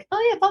 I was like,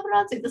 oh yeah,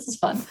 paparazzi, this is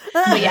fun.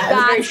 But yeah, it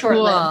was very short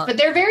lived. Cool. But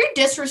they're very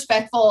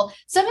disrespectful.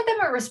 Some of them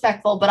are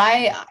respectful, but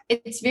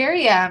it's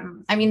very,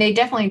 they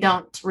definitely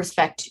don't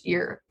respect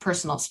your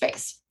personal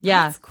space.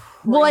 Yeah.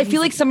 Well, I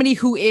feel like somebody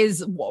who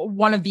is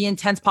one of the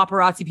intense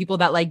paparazzi people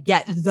that like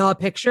get the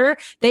picture,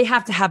 they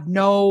have to have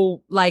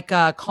no like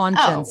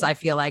conscience, I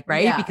feel like,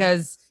 right? Yeah.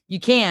 Because you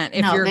can't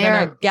if you're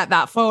going to get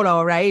that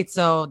photo, right?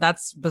 So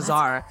that's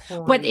bizarre.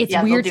 But it's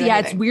weird.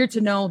 It's weird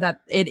to know that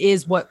it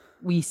is what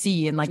we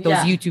see in like those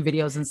YouTube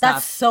videos and stuff.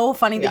 That's so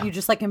funny that you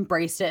just like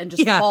embraced it and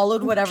just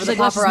followed whatever the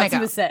paparazzi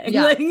was saying.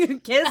 Yeah. Like,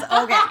 kiss? Okay.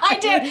 I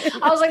did.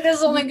 I was like, this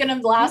is only going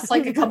to last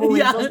like a couple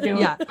weeks. Let's do it.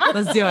 Yeah,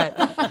 let's do it.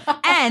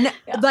 And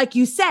like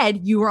you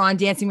said, you were on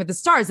Dancing with the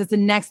Stars. That's the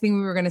next thing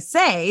we were going to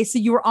say. So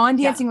you were on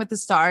Dancing with the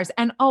Stars,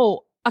 and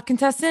a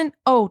contestant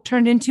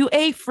turned into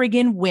a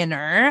friggin'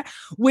 winner,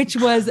 which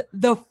was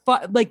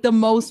the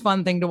most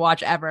fun thing to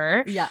watch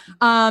ever. Yeah.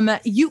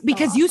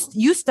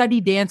 You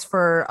studied dance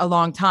for a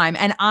long time,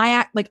 and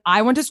I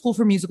went to school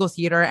for musical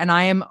theater, and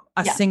I am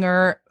a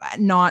singer,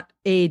 not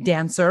a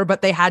dancer,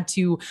 but they had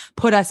to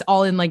put us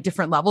all in like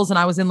different levels, and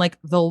I was in like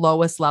the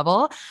lowest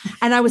level.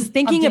 And I was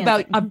thinking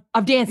about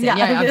dancing. Of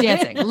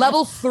dancing.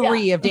 Level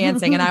 3 of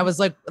dancing, and I was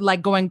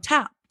like going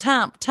tap,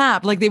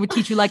 tap, like they would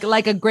teach you like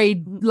a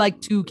grade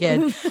like 2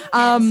 kid.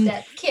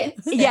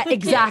 Kids. Yeah,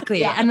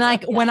 exactly. And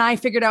like when I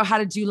figured out how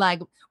to do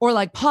like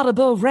pas de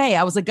bourrée,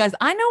 I was like, guys,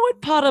 I know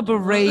what pas de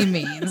bourrée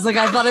means. Like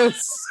I thought it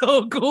was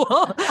so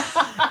cool.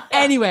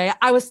 Anyway,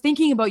 I was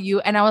thinking about you,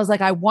 and I was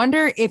like, I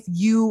wonder if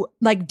you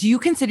like, do you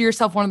consider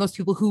yourself one of those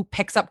people who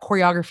picks up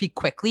choreography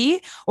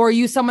quickly, or are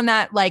you someone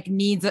that like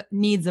needs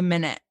a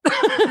minute?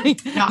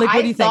 Like,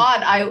 what do you think?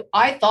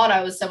 I thought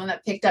I was someone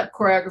that picked up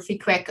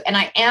choreography quick, and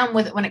I am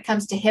when it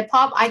comes to hip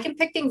hop. I can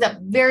pick things up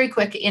very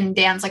quick in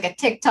dance, like a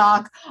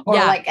TikTok or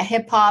like a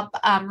hip hop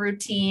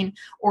routine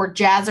or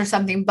jazz or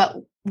something. But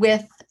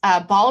with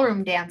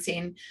ballroom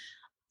dancing,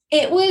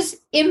 it was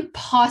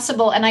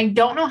impossible. And I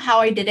don't know how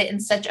I did it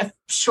in such a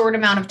short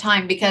amount of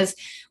time, because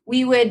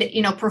we would,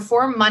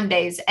 perform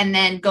Mondays and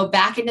then go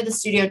back into the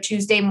studio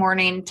Tuesday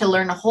morning to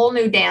learn a whole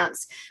new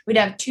dance. We'd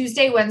have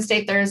Tuesday,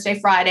 Wednesday, Thursday,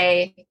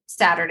 Friday,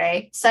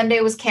 Saturday.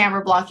 Sunday was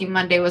camera blocking.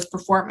 Monday was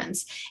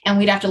performance. And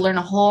we'd have to learn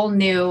a whole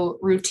new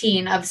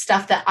routine of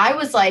stuff that I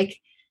was like,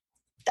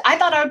 I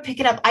thought I would pick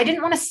it up. I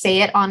didn't want to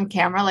say it on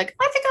camera. Like,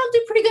 I think I'll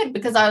do pretty good,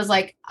 because I was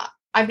like,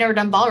 I've never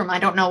done ballroom. I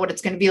don't know what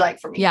it's going to be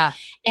like for me. Yeah.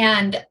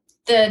 And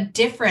the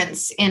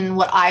difference in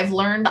what I've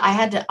learned, I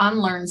had to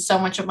unlearn so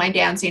much of my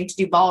dancing to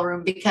do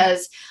ballroom,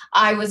 because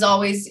I was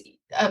always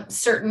a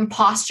certain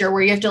posture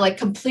where you have to like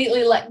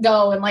completely let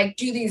go and like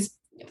do these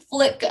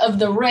flick of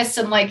the wrists,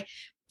 and like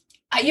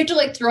you have to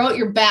like throw out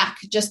your back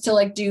just to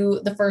like do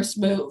the first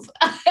move.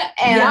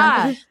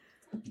 And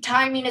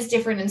timing is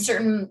different in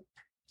certain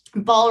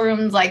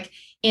ballrooms. Like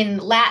in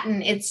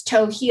Latin, it's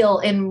toe heel.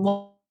 In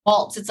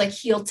waltz, it's like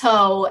heel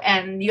toe,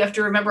 and you have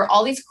to remember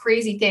all these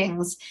crazy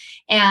things,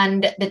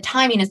 and the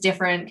timing is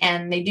different,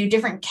 and they do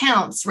different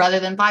counts rather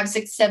than 5,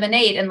 6, 7,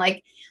 8, and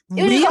like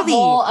it was a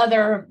whole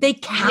other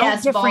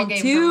count different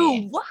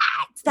too. What?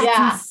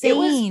 That's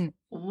insane.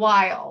 It was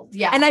wild.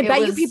 Yeah. And I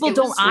bet you people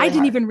don't, really I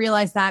didn't even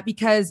realize that,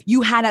 because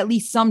you had at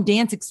least some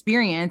dance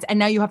experience, and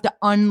now you have to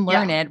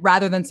unlearn it,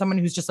 rather than someone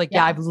who's just like,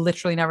 I've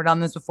literally never done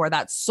this before.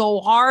 That's so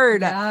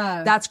hard.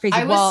 Yeah. That's crazy.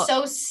 I was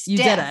so stiff. You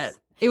did it.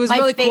 It was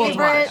really cool. My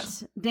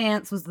favorite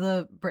dance was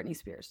the Britney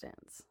Spears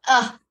dance.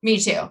 Me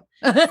too.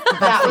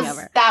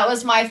 That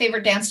was my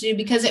favorite dance to do,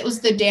 because it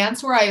was the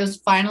dance where I was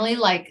finally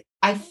like,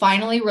 I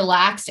finally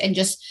relaxed and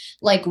just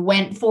like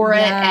went for it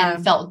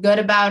and felt good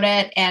about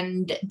it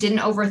and didn't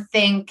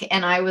overthink.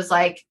 And I was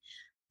like,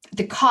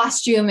 the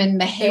costume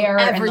and the hair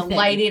and the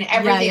lighting,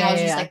 everything. I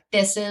was just like,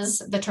 this is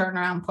the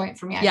turnaround point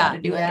for me. I got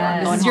to do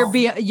it. This is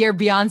your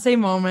Beyonce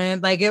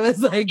moment. Like it was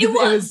like, it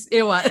was.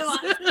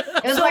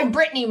 It was my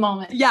Britney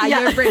moment. Yeah,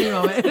 your Britney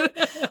moment.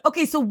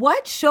 Okay, so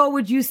what show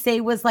would you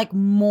say was like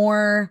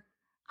more,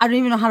 I don't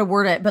even know how to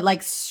word it, but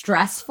like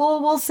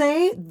stressful, we'll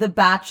say? The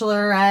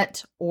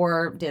Bachelorette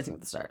or Dancing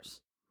with the Stars?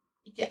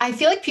 I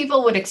feel like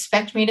people would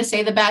expect me to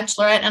say The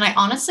Bachelorette. And I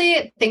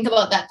honestly think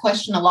about that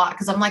question a lot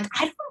because I'm like,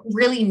 I don't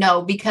really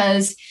know,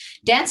 because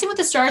Dancing with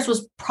the Stars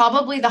was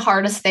probably the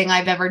hardest thing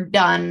I've ever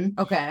done.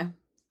 Okay.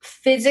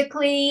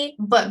 Physically,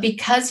 but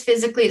because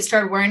physically it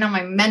started wearing on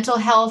my mental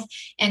health.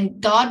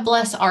 And God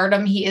bless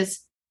Artem. He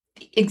is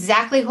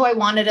exactly who I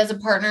wanted as a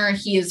partner.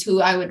 He is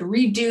who I would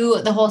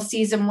redo the whole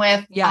season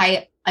with. Yeah.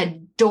 I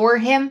adore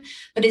him,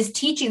 but his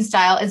teaching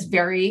style is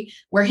very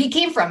where he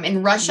came from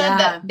in Russia,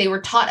 that they were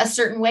taught a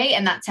certain way,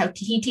 and that's how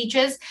he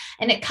teaches.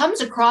 And it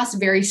comes across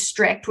very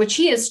strict, which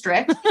he is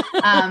strict.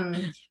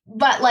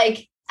 But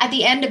like at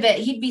the end of it,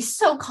 he'd be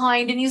so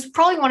kind, and he's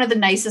probably one of the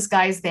nicest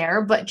guys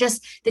there, but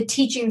just the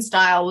teaching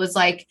style was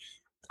like,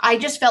 I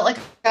just felt like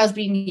I was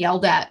being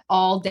yelled at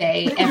all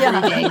day,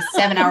 every day,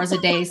 7 hours a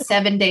day,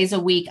 7 days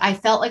a week. I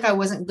felt like I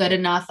wasn't good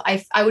enough.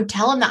 I would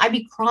tell him that I'd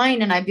be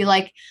crying and I'd be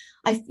like,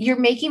 you're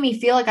making me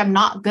feel like I'm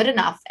not good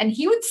enough. And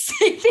he would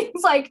say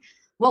things like,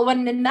 well,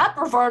 when in that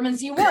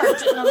performance you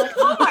weren't. And I'm like,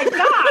 oh my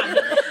God.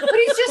 But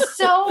he's just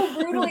so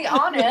brutally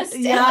honest.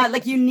 Yeah,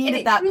 like you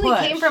needed that push. It really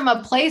push. came from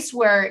a place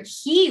where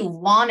he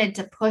wanted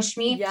to push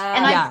me. Yeah.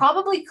 And I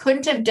probably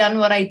couldn't have done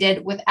what I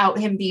did without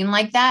him being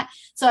like that.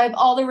 So I have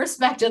all the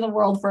respect in the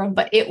world for him.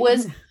 But it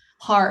was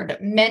hard.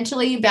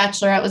 Mentally,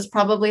 Bachelorette was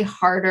probably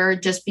harder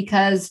just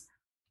because,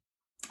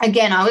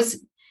 again,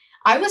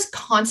 I was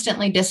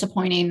constantly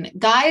disappointing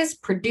guys,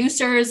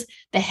 producers,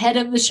 the head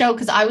of the show,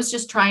 because I was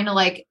just trying to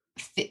like,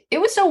 it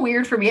was so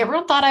weird for me.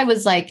 Everyone thought I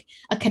was like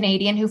a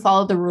Canadian who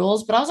followed the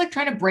rules, but I was like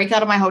trying to break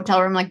out of my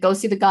hotel room, like go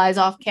see the guys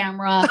off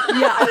camera.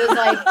 Yeah,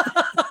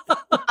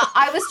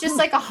 I was just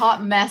like a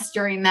hot mess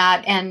during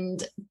that.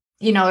 And,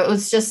 you know, it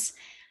was just,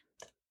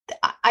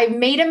 I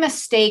made a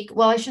mistake.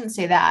 Well, I shouldn't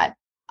say that.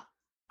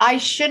 I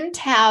shouldn't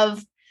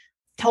have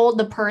told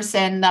the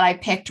person that I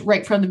picked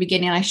right from the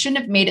beginning. I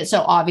shouldn't have made it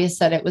so obvious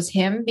that it was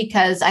him,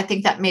 because I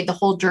think that made the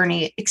whole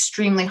journey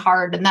extremely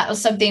hard. And that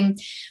was something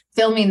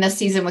filming this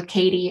season with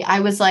Katie. I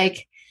was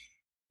like,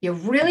 you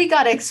really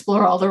got to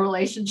explore all the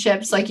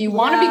relationships. Like you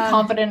want to be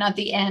confident at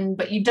the end,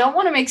 but you don't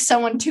want to make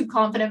someone too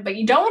confident, but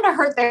you don't want to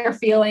hurt their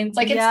feelings.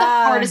 Like it's the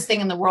hardest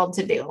thing in the world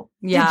to do.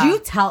 Yeah. Did you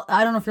tell,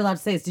 I don't know if you're allowed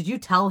to say this, did you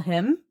tell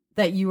him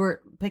that you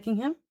were picking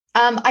him?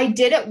 I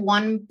did at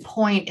one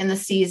point in the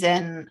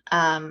season.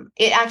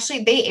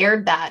 They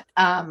aired that.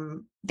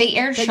 They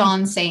aired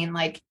Sean saying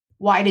like,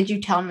 why did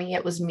you tell me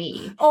it was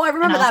me? Oh, I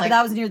remember that, but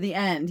that was near the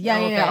end. Yeah.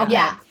 Okay.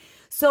 Yeah.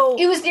 So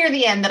it was near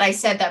the end that I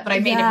said that, but I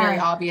made it very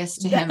obvious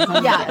to him.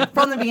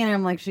 From the beginning,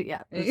 I'm like,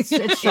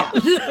 it's Sean.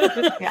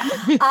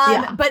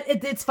 But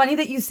it's funny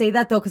that you say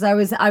that though, because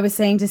I was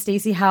saying to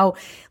Stacey how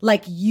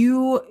like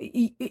you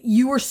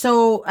were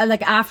so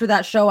like after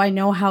that show, I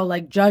know how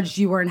like judged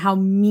you were and how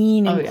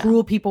mean and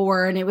cruel people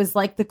were, and it was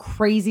like the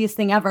craziest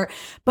thing ever.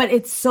 But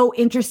it's so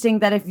interesting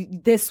that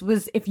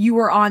if you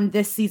were on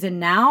this season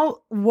now,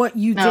 what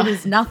you did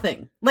is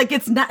nothing. Like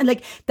it's not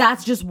like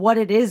that's just what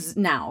it is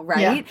now,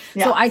 right?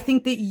 Yeah. So I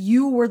think that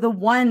you were the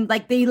one,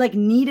 like they like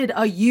needed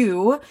a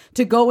you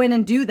to go in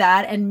and do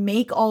that and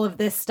make all of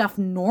this stuff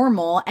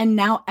normal, and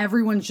now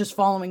everyone's just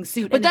following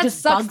suit. But and that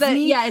just sucks. Bugs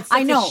me. It sucks.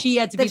 I know she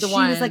had to be the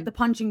one. She was like the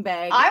punching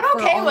bag. I'm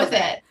okay with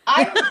it.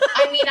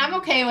 I'm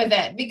okay with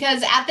it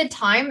because at the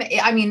time,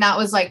 I mean, that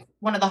was like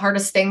one of the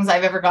hardest things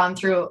I've ever gone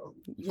through.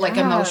 Like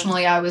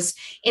emotionally, I was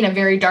in a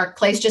very dark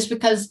place just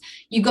because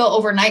you go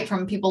overnight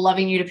from people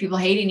loving you to people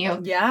hating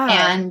you.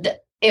 Yeah. And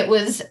it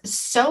was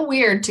so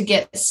weird to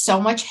get so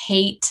much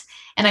hate.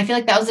 And I feel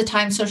like that was the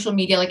time social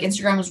media, like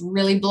Instagram was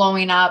really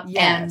blowing up.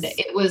 Yes. And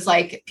it was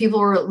like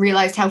people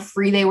realized how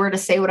free they were to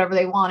say whatever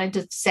they wanted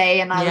to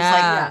say. And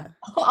I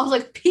was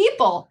like,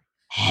 people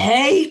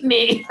hate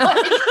me.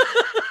 Like,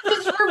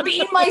 just for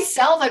being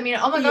myself. I mean,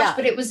 oh my gosh,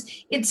 but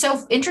it's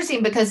so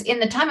interesting because in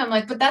the time I'm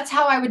like, but that's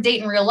how I would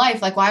date in real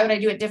life. Like, why would I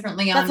do it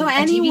differently on a TV show? That's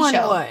how anyone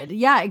would.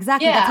 Yeah,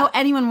 exactly. Yeah. That's how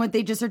anyone would.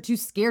 They just are too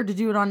scared to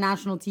do it on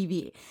national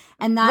TV.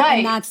 And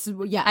that's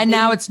And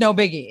now it's no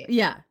biggie.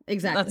 Yeah,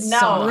 exactly. That's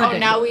so ridiculous.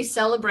 Now we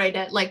celebrate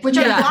it. Like, which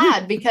I'm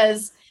glad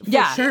because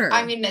sure.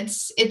 I mean,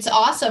 it's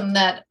awesome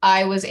that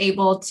I was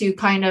able to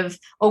kind of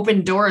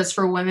open doors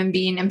for women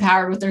being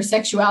empowered with their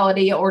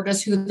sexuality or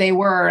just who they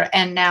were.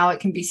 And now it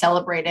can be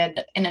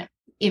celebrated in it.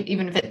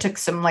 Even if it took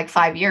some like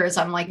 5 years,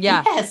 I'm like,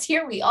 yes,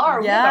 here we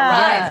are. Yeah.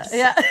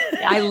 We've arrived.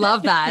 Yeah. I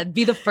love that.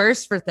 Be the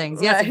first for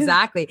things. Yes,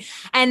 exactly.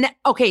 And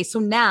okay, so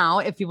now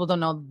if people don't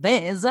know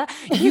this,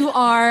 you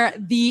are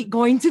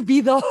going to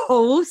be the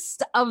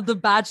host of The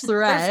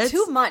Bachelorette. There's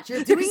too much.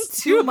 You're doing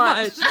too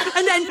much.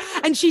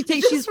 And she's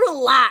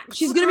relax.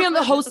 She's gonna be on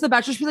the host of The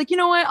Bachelor. She's like, you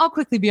know what? I'll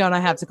quickly be on. I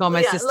have to call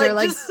my sister.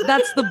 Like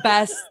that's the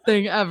best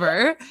thing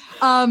ever.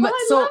 I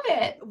love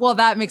it. Well,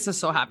 that makes us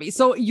so happy.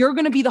 So you're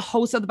gonna be the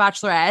host of The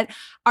Bachelorette.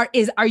 How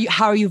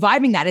are you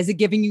vibing that? Is it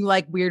giving you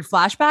like weird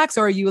flashbacks,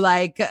 or are you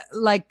like a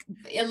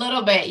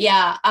little bit?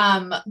 Yeah.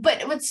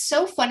 But what's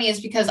so funny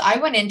is because I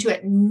went into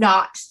it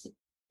not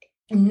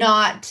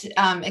not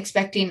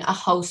expecting a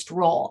host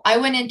role. I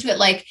went into it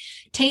like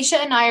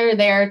Tayshia and I are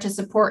there to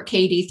support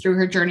Katie through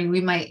her journey. We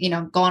might,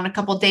 go on a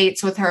couple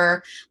dates with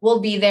her.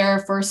 We'll be there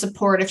for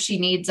support if she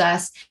needs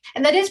us.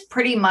 And that is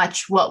pretty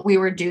much what we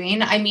were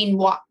doing. I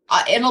mean,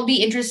 it'll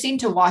be interesting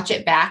to watch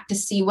it back to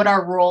see what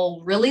our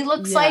role really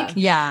looks like.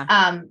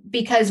 Yeah.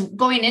 Because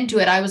going into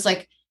it, I was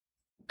like,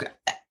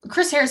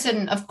 Chris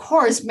Harrison, of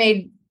course,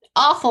 made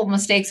awful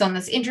mistakes on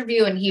this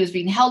interview and he was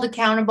being held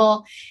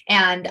accountable.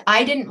 And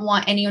I didn't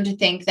want anyone to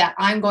think that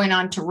I'm going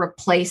on to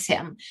replace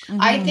him.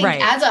 I think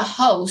as a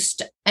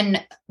host,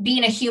 and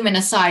being a human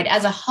aside,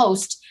 as a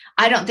host,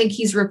 I don't think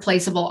he's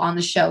replaceable on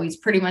the show. He's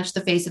pretty much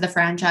the face of the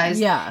franchise.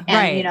 Yeah.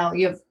 And,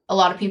 you have a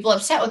lot of people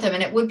upset with him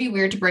and it would be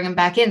weird to bring him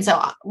back in.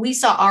 So we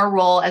saw our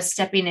role as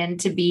stepping in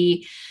to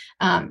be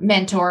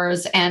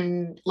mentors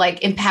and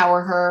like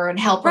empower her and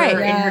help her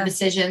in her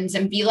decisions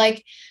and be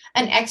like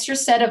an extra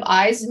set of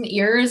eyes and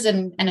ears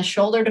and a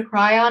shoulder to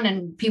cry on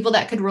and people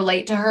that could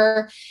relate to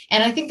her.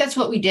 And I think that's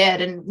what we did.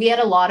 And we had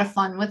a lot of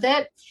fun with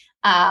it.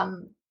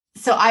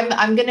 So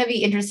I'm going to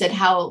be interested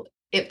how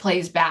it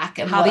plays back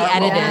and how the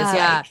edit is.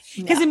 Yeah.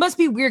 Because it must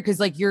be weird because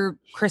like you're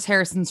Chris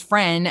Harrison's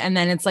friend and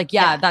then it's like,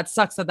 that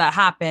sucks that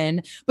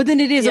happened. But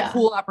then it is a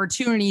cool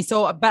opportunity.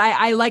 So, but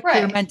I like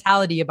your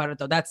mentality about it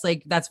though.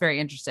 That's very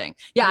interesting.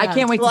 Yeah. I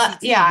can't wait to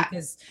see it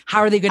because how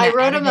are they going to I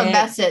wrote him a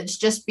message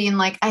just being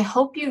like, I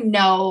hope and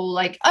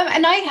I,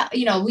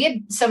 we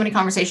had so many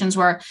conversations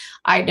where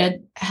I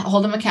did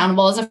hold him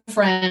accountable as a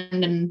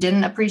friend and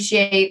didn't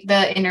appreciate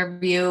the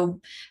interview.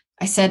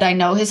 I said, I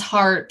know his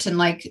heart and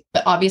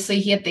but obviously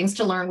he had things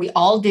to learn. We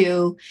all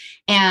do.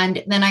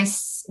 And then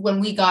when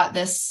we got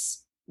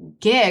this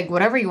gig,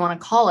 whatever you want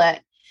to call it,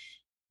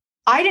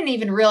 I didn't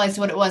even realize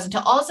what it was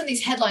until all of a sudden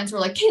these headlines were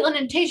like KAITLyn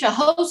and Tayshia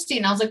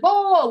hosting. I was like,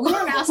 whoa, we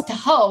weren't asked to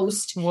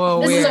host. Whoa,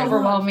 this weird. is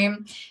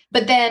overwhelming.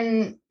 But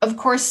then of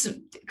course,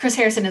 Chris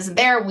Harrison isn't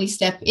there. We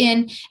step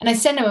in and I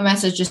send him a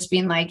message just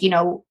being like,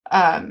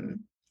 I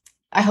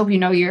hope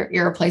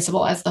you're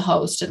replaceable as the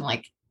host. And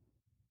I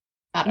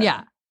don't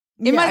know.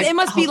 It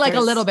must be like a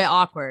little bit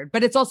awkward,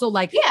 but it's also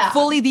like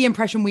fully the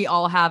impression we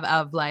all have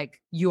of like,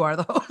 you are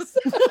the host.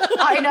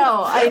 I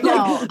know. Like,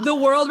 the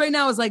world right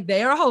now is like,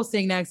 they are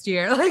hosting next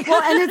year. Like,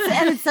 well,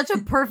 and it's such a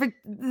perfect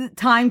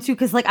time too.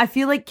 Cause I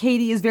feel like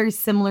Katie is very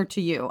similar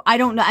to you. I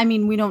don't know. I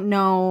mean, we don't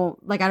know,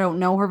 I don't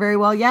know her very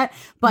well yet,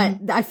 but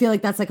I feel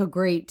like that's like a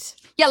great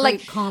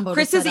combo.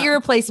 Chris is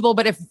irreplaceable,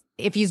 but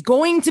if he's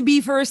going to be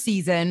for a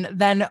season,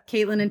 then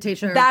KAITLyn and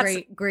Tayshia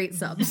are great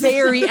subs.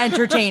 Very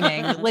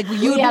entertaining. Like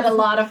we had a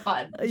lot of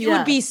fun. You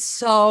would be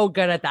so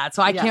good at that.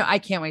 So I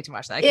can't wait to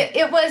watch that.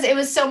 It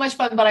was so much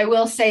fun, but I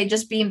will say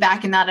just being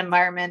back in that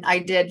environment, I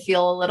did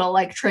feel a little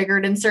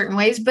triggered in certain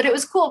ways, but it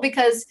was cool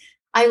because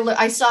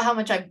I saw how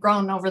much I've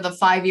grown over the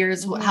 5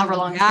 years, however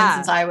long it's been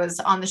since I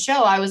was on the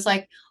show. I was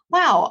like,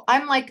 wow,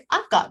 I've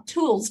got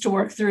tools to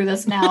work through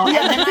this now. And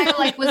then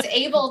I was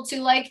able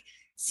to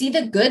see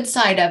the good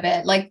side of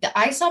it.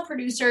 I saw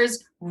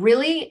producers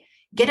really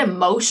get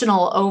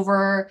emotional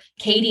over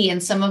Katie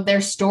and some of their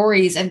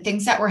stories and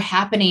things that were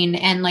happening.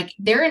 And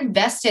they're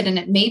invested. And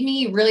it made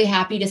me really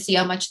happy to see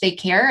how much they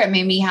care. It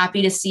made me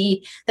happy to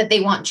see that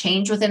they want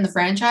change within the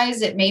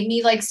franchise. It made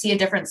me see a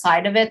different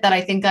side of it that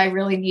I think I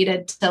really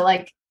needed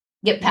to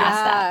get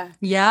past that.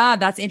 Yeah,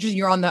 that's interesting.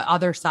 You're on the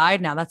other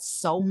side now. That's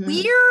so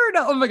weird.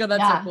 Oh my God,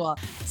 that's so cool.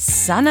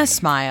 Sana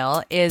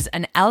Smile is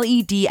an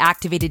LED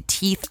activated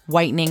teeth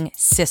whitening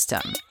system.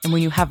 And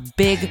when you have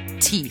big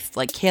teeth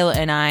like Kayla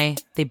and I,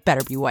 they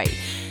better be white.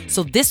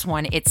 So this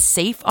one, it's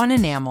safe on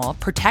enamel,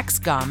 protects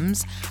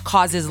gums,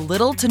 causes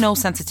little to no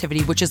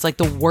sensitivity, which is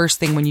the worst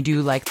thing when you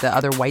do the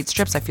other white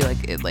strips. I feel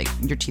like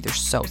your teeth are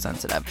so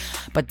sensitive.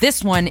 But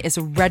this one is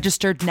a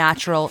registered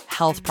natural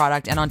health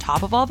product. And on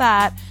top of all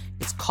that,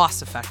 it's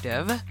cost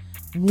effective.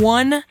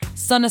 One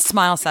Sana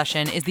Smile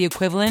session is the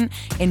equivalent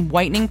in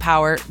whitening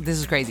power, this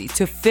is crazy,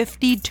 to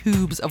 50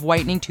 tubes of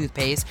whitening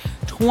toothpaste,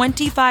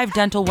 25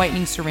 dental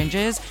whitening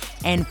syringes,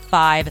 and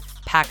 5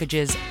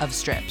 packages of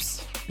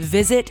strips.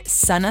 Visit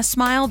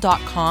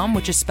sanasmile.com,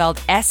 which is spelled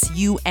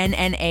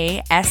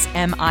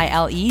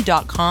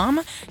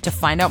SUNNASMILE.com, to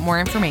find out more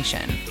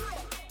information.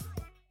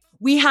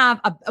 We have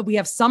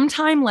some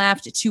time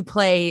left to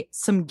play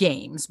some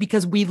games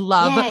because we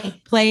love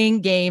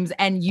playing games,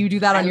 and you do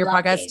that on your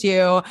podcast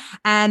too.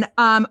 And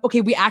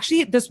we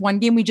actually, this one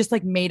game we just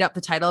made up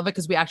the title of it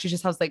because we actually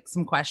just have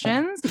some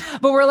questions,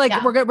 but we're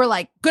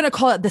gonna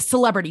call it the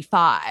Celebrity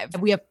 5.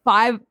 We have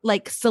 5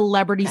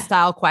 celebrity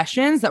style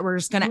questions that we're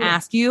just gonna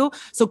ask you.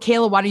 So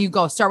Kayla, why don't you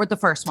go? Start with the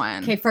first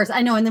one. Okay, first.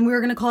 I know, and then we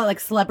were gonna call it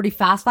Celebrity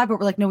Fast 5, but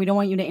we're no, we don't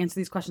want you to answer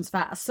these questions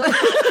fast. So we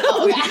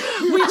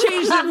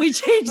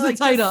changed the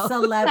title.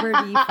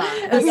 Celebrity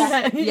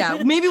 5.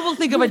 Yeah, maybe we'll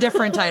think of a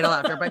different title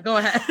after, but go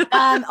ahead.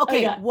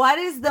 Okay, what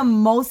is the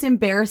most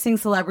embarrassing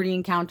celebrity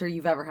encounter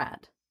you've ever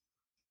had?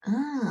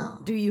 Oh.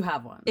 Do you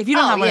have one? If you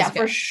don't have one,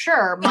 for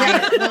sure. When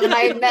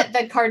I met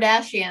the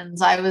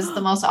Kardashians, I was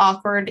the most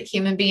awkward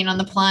human being on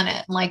the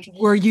planet.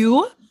 Were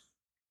you?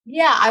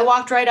 Yeah, I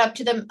walked right up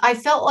to them. I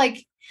felt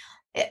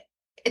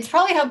it's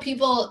probably how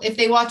people, if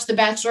they watched The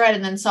Bachelorette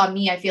and then saw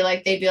me, I feel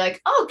like they'd be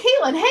like, "Oh,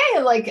 Caitlyn,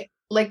 hey,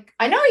 like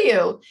I know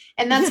you."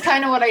 And that's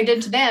kind of what I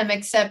did to them,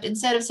 except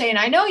instead of saying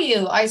I know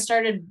you, I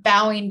started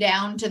bowing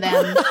down to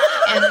them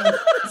and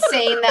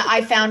saying that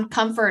I found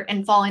comfort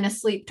in falling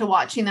asleep to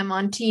watching them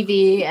on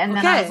TV. And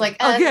then I was like,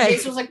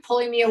 Jason was like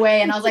pulling me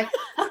away, and I was like,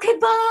 "Okay,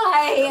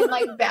 bye," and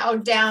like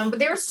bowed down. But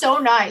they were so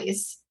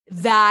nice.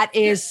 That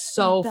is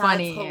so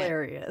funny.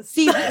 Hilarious.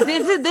 See,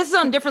 this is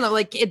on different.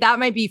 Like that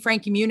might be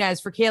Frankie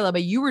Muniz for Kayla,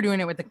 but you were doing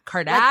it with the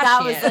Kardashians.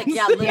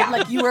 That was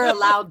like you were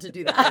allowed to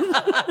do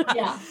that.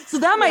 Yeah. So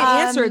that might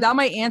answer. That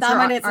might answer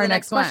our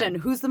next question.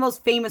 Who's the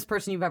most famous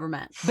person you've ever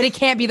met? But it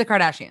can't be the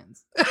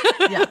Kardashians.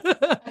 Yeah.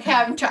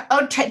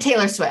 Okay,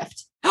 Taylor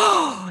Swift.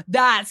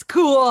 That's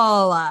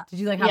cool. Did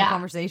you like have a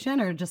conversation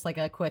or just like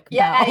a quick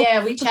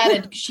Yeah, we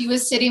chatted. She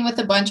was sitting with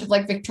a bunch of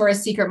like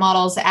Victoria's Secret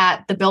models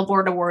at the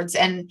Billboard Awards,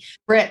 and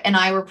Britt and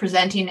I were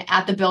presenting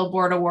at the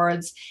Billboard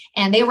Awards,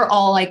 and they were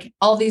all like,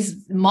 all these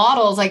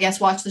models, I guess,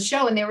 watched the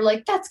show, and they were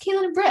like, "That's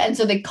Caitlyn and Britt." And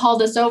so they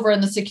called us over,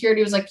 and the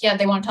security was like, "Yeah,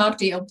 they want to talk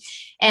to you."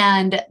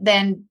 And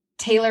then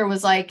Taylor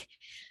was like,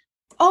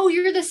 "Oh,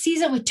 you're the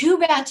season with 2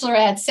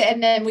 bachelorettes."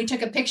 And then we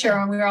took a picture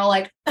and we were all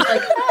like, "2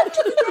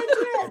 bachelorettes."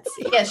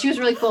 Yeah, she was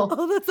really cool.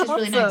 Oh, that's awesome.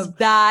 Really nice.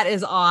 That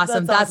is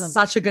awesome. That's awesome.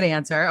 such a good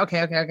answer.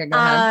 Okay. Go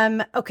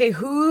ahead. Okay,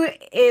 who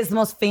is the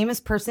most famous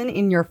person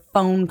in your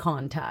phone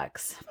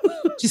contacts?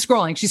 She's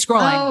scrolling.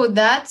 Oh,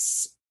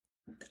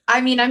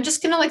 I'm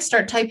just going to like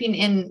start typing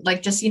in,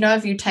 like, just,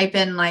 if you type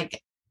in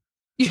like,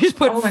 You just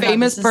put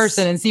famous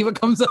person and see what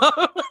comes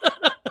up.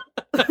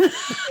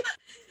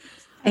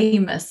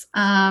 Famous.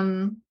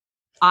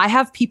 I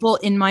have people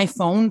in my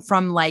phone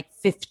from like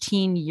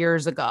 15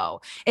 years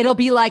ago. It'll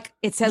be like,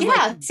 it says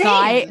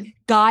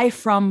guy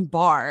from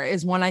bar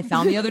is one I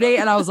found the other day.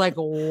 And I was like,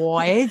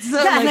 what?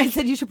 And I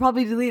said, you should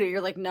probably delete it.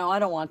 You're like, no, I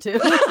don't want to.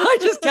 I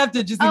just kept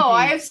it just in case.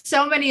 I have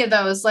so many of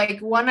those. Like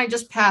one I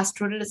just passed.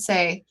 What did it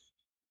say?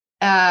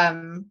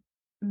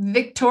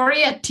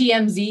 Victoria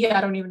TMZ. I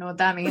don't even know what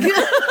that means.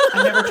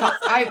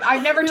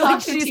 I've never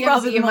talked to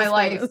TMZ in my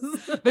life.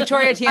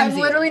 Victoria TMZ. I've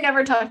literally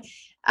never talked.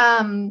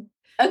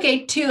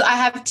 Okay, 2. I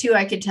have 2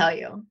 I could tell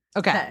you.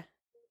 Okay.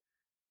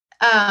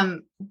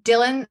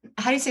 Dylan,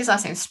 how do you say his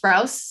last name?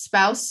 Spouse.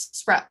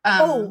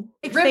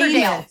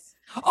 Riverdale.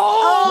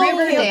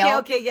 Riverdale.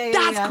 Okay, yeah.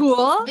 That's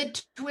cool. The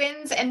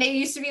twins, and they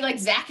used to be like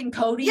Zach and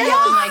Cody on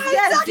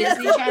like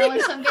Disney Channel or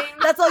something.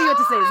 That's all you had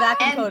to say,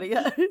 Zach and Cody.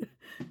 Yeah.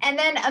 And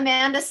then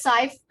Amanda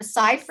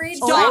Seyfried.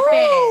 Stop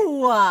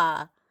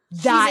it.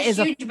 She's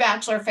a huge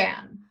Bachelor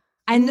fan.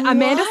 And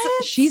Amanda,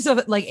 she's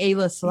a like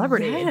A-list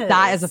celebrity. Yes.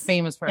 That is a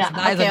famous person.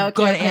 Yeah. That is a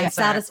good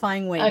answer.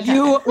 Satisfying win. Okay.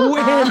 You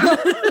win.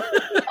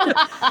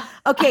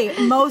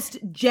 Okay, most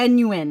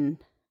genuine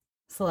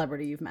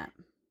celebrity you've met.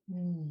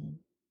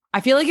 I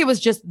feel like it was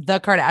just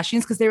the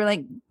Kardashians because they were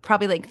like,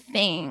 probably like,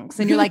 thanks.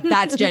 And you're like,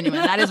 that's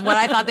genuine. That is what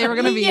I thought they were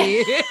going to be.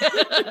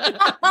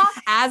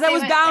 As I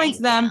was bowing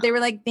to them, they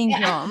were like, thank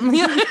you.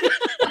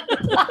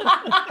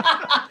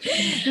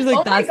 She's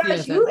like, that's my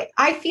gosh,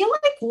 I feel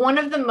like one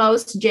of the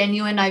most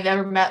genuine I've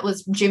ever met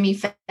was Jimmy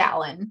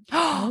Fallon.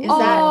 Yes.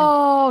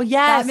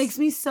 That makes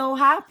me so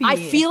happy. I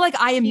feel like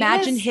I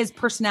imagine his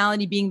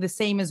personality being the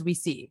same as we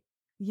see.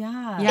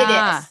 Yeah.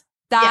 Yeah. It is.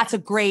 That's a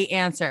great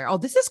answer. Oh,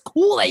 this is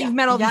cool that you've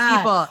met all these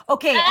people.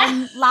 Okay,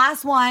 and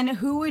last one.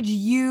 Who would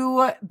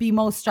you be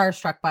most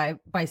starstruck by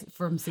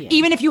from seeing?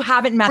 Even if you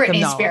haven't met them,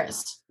 Britney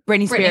Spears.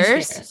 Britney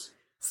Spears.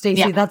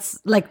 Stacey, that's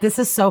like, this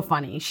is so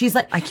funny. She's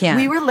like, I can't.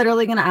 We were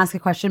literally going to ask a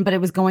question, but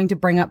it was going to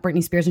bring up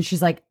Britney Spears. And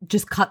she's like,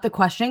 just cut the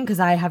question because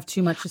I have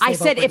too much to say. I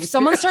said, if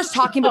someone starts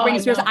talking about Britney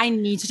Spears, no. I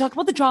need to talk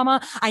about the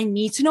drama. I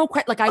need to know.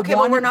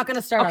 We're not going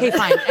to start. Okay,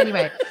 fine.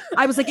 Anyway,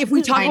 I was like, if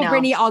we talk about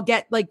Britney, I'll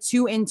get like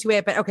too into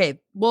it. But okay,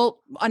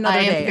 well, another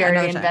day. I am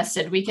very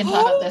invested. We can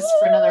talk about this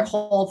for another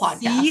whole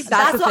podcast. See,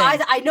 that's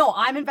what I know.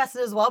 I'm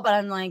invested as well, but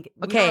I'm like,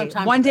 okay,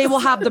 one day we'll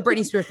have the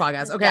Britney Spears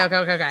podcast.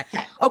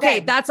 Okay,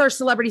 that's our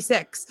Celebrity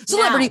 6.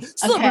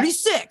 Celebrity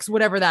 6,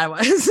 whatever that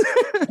was.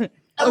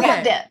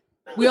 Okay.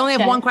 We only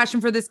have one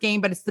question for this game,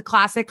 but it's the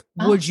classic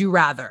would you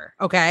rather.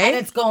 Okay. And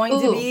it's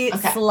going to be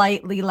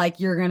slightly like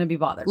you're going to be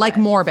bothered. Like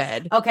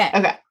morbid. Okay.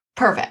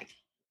 Perfect.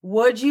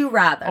 Would you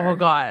rather? Oh,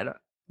 God.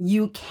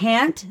 You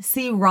can't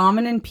see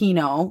Ramen and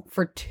Pino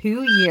for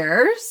 2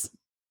 years.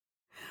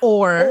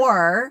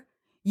 Or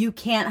you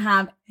can't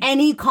have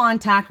any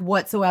contact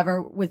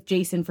whatsoever with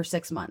Jason for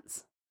 6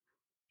 months.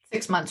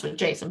 6 months with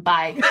Jason.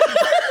 Bye.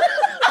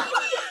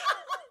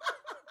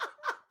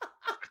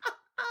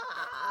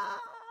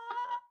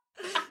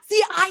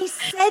 See, I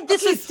said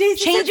this is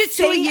change it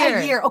to a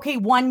year. Okay,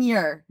 1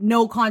 year.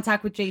 No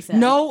contact with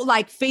Jason. No,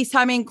 like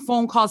FaceTiming,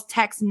 phone calls,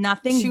 text,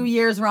 nothing. 2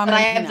 years, Ramen. But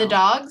I have the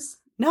dogs?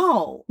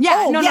 No.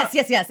 Yeah.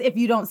 Yes. If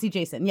you don't see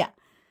Jason. Yeah.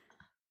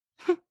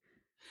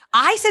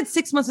 I said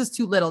 6 months is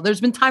too little. There's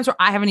been times where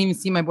I haven't even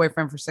seen my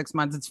boyfriend for 6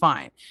 months. It's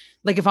fine.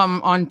 Like if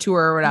I'm on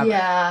tour or whatever.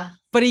 Yeah.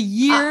 But a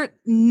year,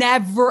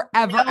 never,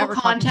 ever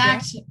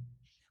contact.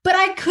 But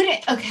I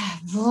couldn't. Okay.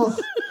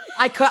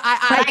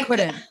 I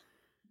couldn't.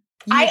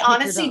 I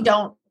honestly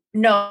don't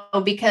know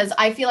because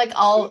I feel like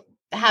I'll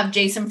have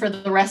Jason for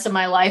the rest of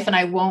my life and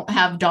I won't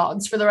have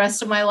dogs for the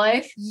rest of my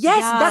life.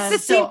 Yes, that's the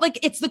same. So Like,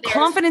 it's the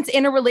confidence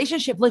in a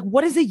relationship. Like,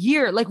 what is a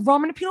year? Like,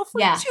 ramen and Pinot for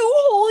 2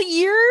 whole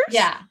years?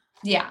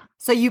 Yeah.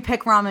 So you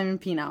pick ramen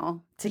and Pinot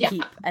to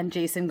keep, and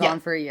Jason gone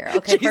for a year.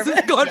 Okay,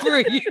 Jason's gone for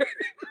a year.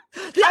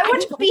 I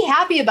wouldn't be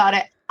happy about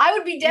it. I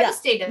would be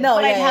devastated. No,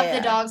 but I'd have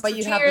the dogs for 2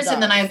 years,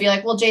 and then I'd be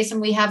like, well, Jason,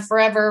 we have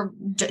forever.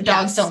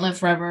 Dogs don't live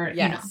forever. Yes.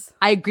 You know.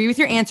 I agree with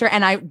your answer.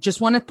 And I just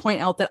want to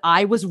point out that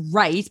I was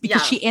right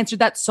because she answered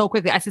that so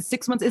quickly. I said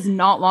 6 months is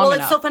not long enough. Well,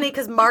 it's so funny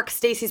because Mark,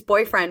 Stacy's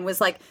boyfriend,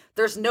 was like,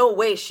 there's no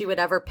way she would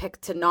ever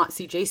pick to not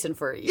see Jason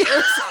for a year.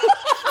 So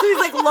he's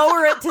like,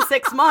 lower it to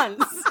 6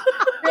 months.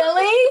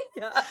 Really?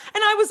 Yeah.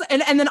 And I was,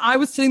 and then I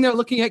was sitting there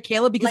looking at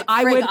Kayla because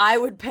like, I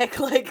would pick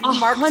like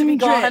Mark to be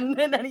gone. And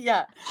then,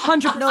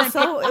 100%.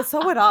 No,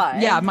 so would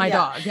I. Yeah, my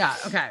dog. Yeah.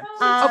 Okay.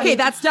 Okay,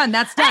 that's done.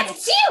 That's done.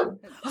 That's you.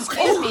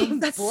 Excuse me.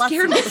 That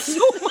scared me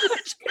so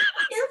much.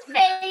 Your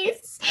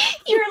face.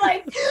 You're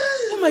like,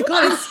 oh my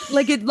god,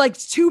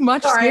 it's too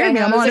much. Sorry, scared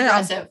me. I'm on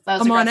aggressive.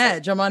 edge. I'm on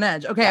edge. I'm on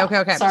edge. Okay.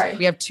 Okay. Sorry.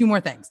 We have 2 more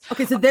things.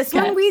 Okay, so this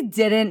one we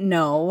didn't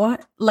know.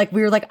 Like,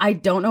 we were like, I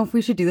don't know if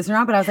we should do this or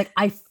not, but I was like,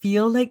 I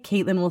feel like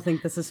KAITLYN will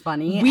think this is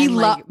funny. We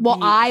love. Well,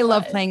 I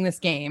love playing this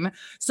game.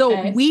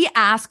 So we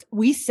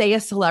say a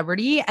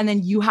celebrity, and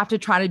then you have to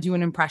try to do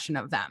an impression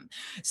of them.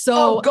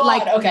 So,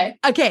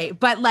 okay,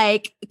 but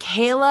like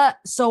Kayla.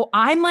 So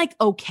I'm like,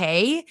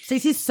 okay.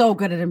 Stacey's so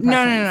good at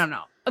impressions. No.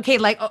 Okay,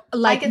 like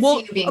I can see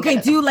you being okay,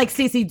 good do like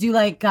Stacey, do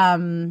like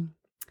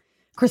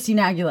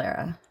Christina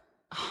Aguilera.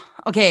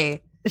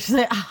 Okay. She's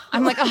like,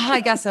 I'm like, I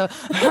guess so.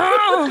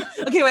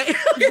 Okay, wait.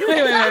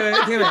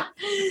 Okay,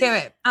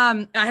 wait.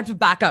 I have to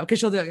back up because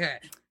she'll do it. Okay.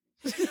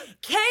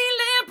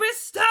 KAITLYN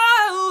Bristowve.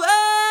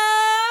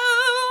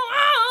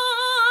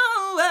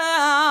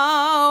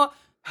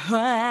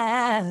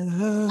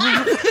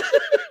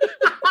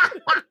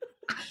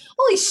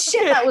 holy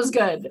shit, that was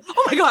good.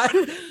 Oh my god.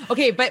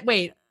 Okay, but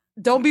wait.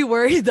 Don't be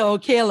worried though,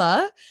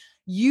 Kayla.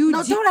 You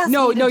don't ask me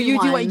to you do do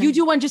one. one. You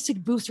do one just to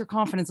boost your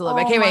confidence a little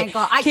bit. Okay, my wait.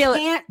 God. I Kayla,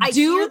 can't. I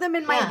hear them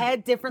in my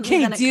head differently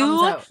than it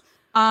comes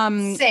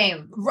out.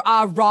 Same.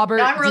 Robert.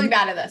 No, I'm really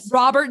bad at this.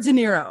 Robert De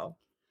Niro.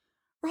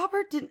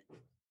 Robert didn't.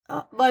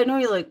 But I know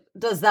he like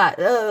does that.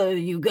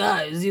 You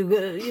guys, you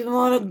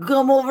want to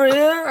come over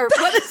here or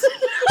what is?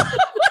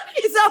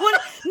 Is that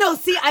what? No,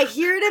 see, I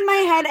hear it in my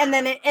head, and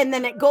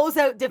then it goes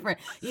out different.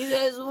 You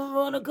guys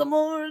want to come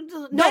over? No,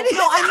 I'm not.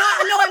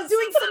 No, I'm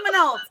doing someone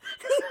else.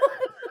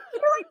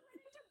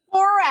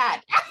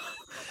 Borat.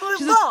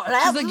 She's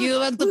like, you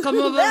want to come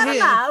over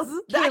here.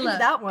 Kayla.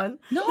 That one.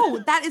 No,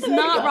 that is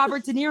not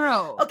Robert De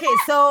Niro. Okay,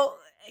 so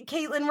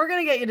KAITLYN, we're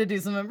gonna get you to do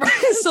some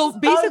impressions. So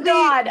basically,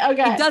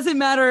 okay. It doesn't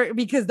matter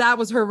because that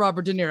was her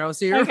Robert De Niro.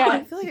 So you're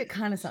I feel like it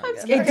kind of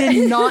sounds good. It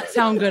did not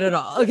sound good at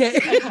all.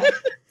 Okay.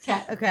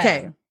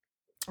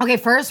 Okay,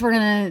 first we're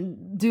gonna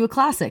do a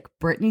classic,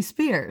 Britney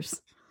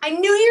Spears. I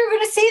knew you were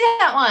going to say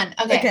that one.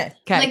 Okay.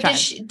 Like, try.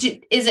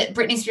 Is it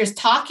Britney Spears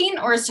talking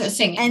or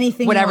singing?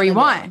 Anything. Whatever you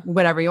want.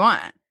 Whatever you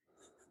want.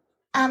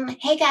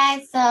 Hey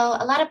guys. So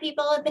a lot of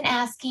people have been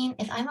asking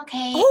if I'm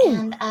okay. Oh.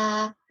 And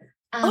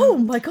oh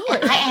my God.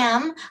 I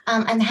am.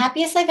 I'm the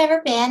happiest I've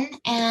ever been.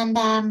 And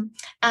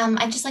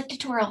I just like to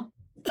twirl.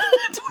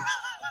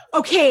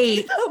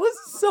 Okay. That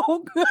was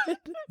so good.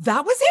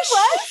 That was a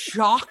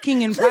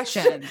shocking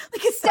impression.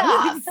 Like it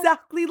sounded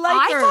exactly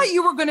like her. I thought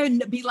you were going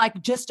to be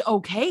like just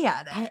okay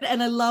at it.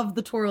 And I love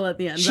the twirl at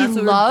the end. She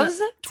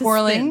loves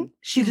twirling.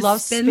 She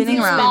loves spinning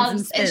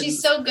around. And she's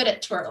so good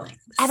at twirling.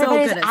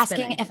 Everybody's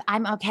asking if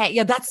I'm okay.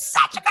 Yeah, that's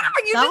such a good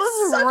argument. That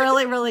was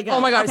really, really good. Oh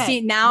my God. Okay.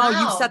 See,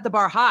 now you've set the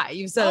bar high.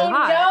 You've set it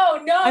high.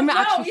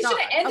 No. You should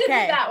have ended with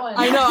that one.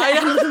 I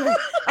know.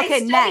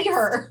 Okay, next.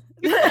 Her.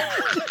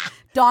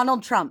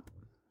 Donald Trump.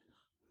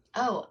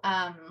 Oh,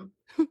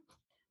 You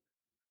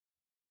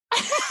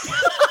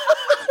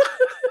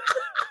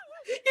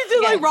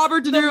did like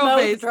Robert De Niro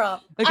face.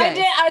 Trump. Okay. I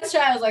did.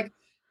 I was like,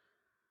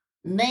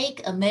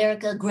 make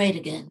America great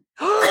again.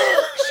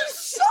 She's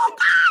so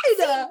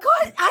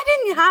good. I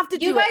didn't have to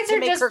do you guys it to are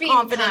make just her being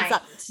confidence kind.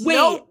 up. Wait.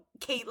 No,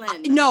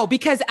 KAITLYN. No,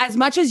 because as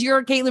much as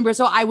you're KAITLYN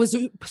Bristowve, I was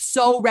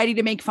so ready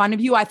to make fun of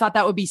you. I thought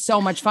that would be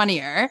so much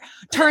funnier.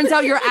 Turns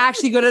out you're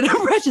actually good at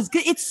impressions.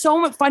 It's so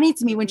much funny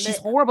to me when she's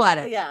horrible at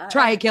it. Yeah.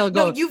 Try it, Kayla.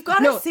 Go. No, you've got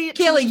to see it.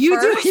 Kayla, you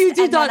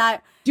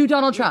do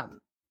Donald Trump.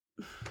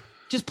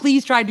 Just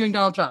please try doing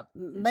Donald Trump.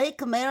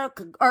 Make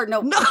America, or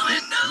no,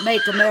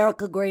 make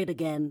America great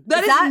again.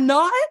 That is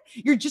not.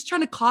 You're just trying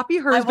to copy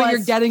hers, but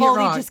you're getting it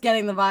wrong. Just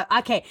getting the vibe.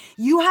 Okay,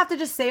 you have to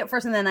just say it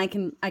first, and then I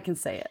can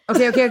say it.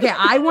 Okay.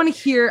 I want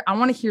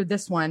to hear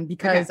this one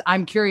because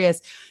I'm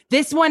curious.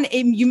 This one,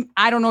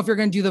 I don't know if you're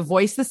going to do the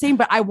voice the same,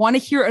 but I want to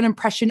hear an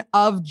impression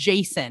of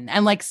Jason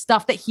and like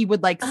stuff that he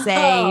would like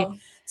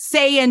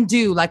say and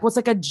do. Like what's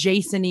like a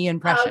Jason-y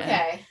impression?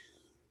 Okay.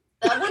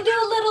 We'll do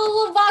a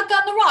little vodka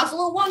on the rocks, a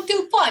little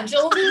 1-2 punch.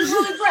 It'll be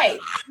really great.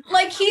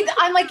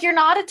 I'm like, you're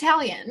not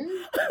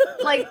Italian.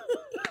 Like,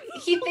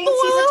 he thinks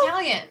he's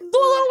Italian. Do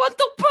a little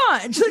 1-2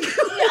 punch. He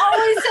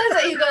always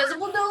says it. He goes,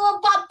 we'll do a little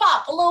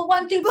pop, a little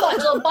 1-2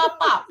 punch, a little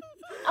pop.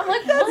 I'm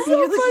like, That's what? so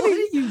You're like, funny. what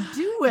are you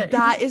doing?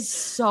 That is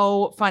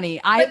so funny.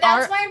 But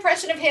that's my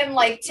impression of him,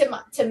 like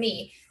to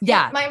me.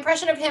 Yeah. My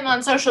impression of him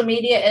on social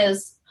media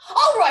is,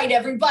 all right,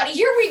 everybody,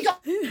 here we go.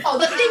 Oh,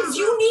 the things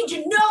you need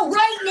to know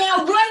right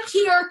now, right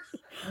here,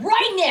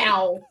 right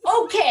now.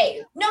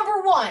 Okay,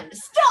 number 1,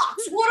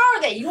 stocks. What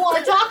are they? You want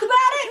to talk about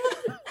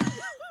it?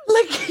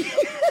 like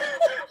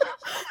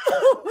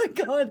Oh my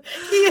god,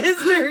 he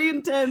is very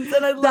intense,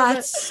 and I love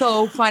that's it.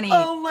 so funny.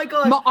 Oh my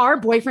god, Our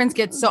boyfriends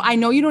get so. I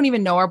know you don't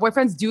even know our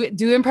boyfriends. Do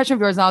an impression of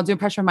yours, and I'll do an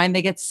impression of mine.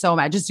 They get so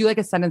mad. Just do like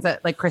a sentence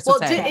that like Chris would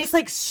say. it's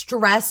like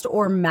stressed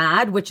or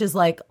mad, which is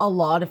like a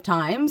lot of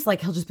times.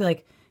 Like he'll just be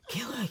like,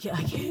 Kayla,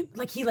 I can't.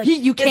 Like you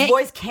his can't.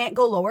 Voice can't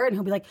go lower, and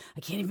he'll be like, I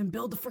can't even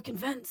build the freaking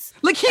fence.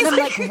 Like he's and I'm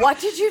like, like, what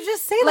did you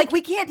just say? Like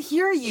we can't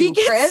hear you, he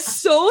gets Chris.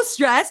 so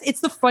stressed. It's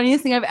the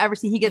funniest thing I've ever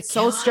seen. He gets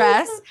so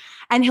stressed.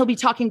 And he'll be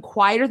talking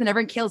quieter than ever.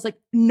 And Kayla's like,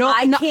 no,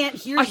 I can't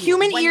hear you. A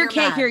human when ear you're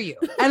can't mad. hear you.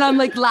 And I'm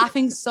like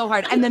laughing so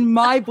hard. And then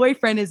my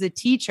boyfriend is a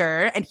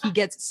teacher and he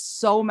gets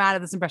so mad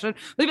at this impression.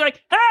 He'll be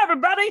like, hey,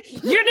 everybody,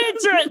 you need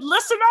to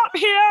listen up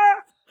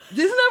here.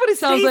 Isn't that what he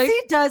sounds Stacey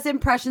like? does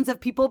impressions of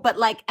people, but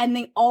like, and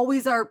they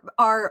always are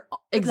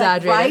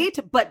Exaggerated. like,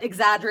 right? But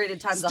exaggerated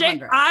times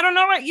 100. I don't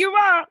know what you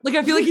are. Like,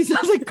 I feel like he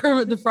sounds like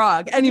Kermit the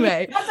Frog.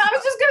 Anyway. I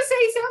was just going to say,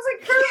 he sounds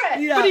like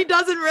Kermit. Yeah. But he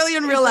doesn't really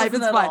in real life. It's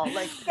Doesn't at fun. all.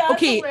 Like, That's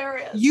Okay,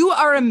 hilarious. You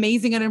are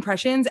amazing at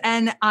impressions,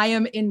 and I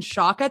am in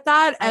shock at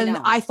that. I And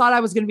know. I thought I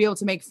was going to be able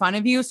to make fun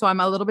of you, so I'm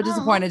a little bit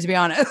disappointed, to be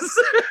honest.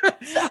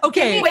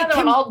 Okay, Give me another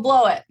one, I'll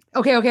blow it.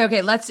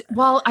 okay. Let's.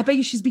 Well, I bet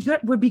you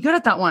would be good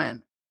at that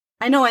one.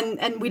 I know,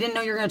 and we didn't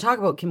know you were going to talk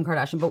about Kim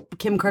Kardashian, but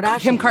Kim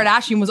Kardashian. Kim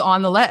Kardashian was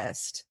on the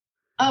list.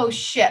 Oh,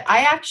 shit.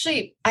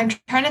 I'm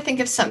trying to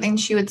think of something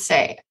she would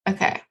say.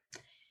 Okay.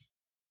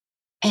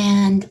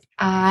 And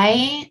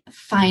I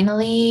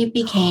finally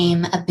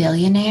became a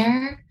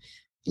billionaire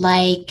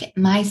like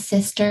my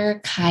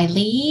sister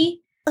Kylie,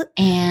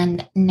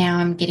 and now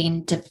I'm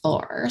getting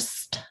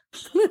divorced.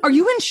 Are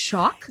you in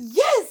shock?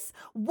 Yes.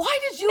 Why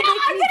did you I'm make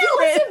me gonna do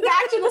listen it?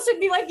 back to this and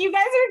be like, you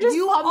guys are just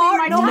You pumping are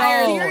my no,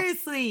 tires.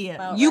 seriously.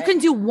 You can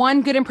do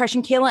one good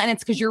impression, Kayla, and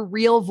it's because your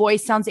real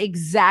voice sounds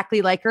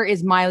exactly like her.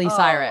 Is Miley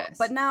Cyrus?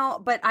 But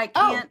I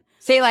can't.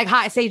 Say like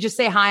hi. Just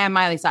say hi. I'm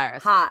Miley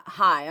Cyrus.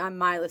 Hi, I'm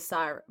Miley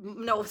Cyrus.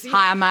 No, see,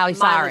 Hi, I'm Miley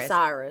Cyrus. Miley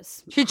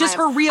Cyrus. She just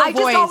Hi, her real I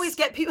voice. just always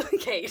get people.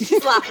 Okay,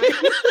 she's laughing.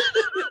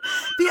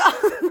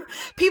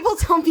 People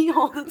tell me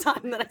all the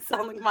time that I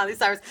sound like Miley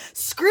Cyrus.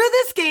 Screw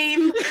this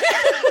game.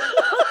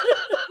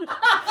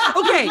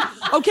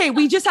 Okay.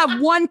 We just have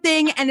one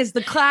thing, and it's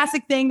the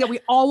classic thing that we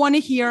all want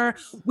to hear.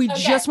 We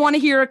just want to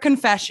hear a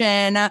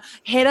confession.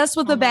 Hit us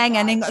with a bang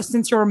ending.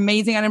 Since you're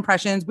amazing at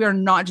impressions, we are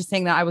not just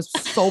saying that. I was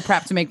so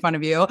prepped to make fun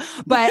of you,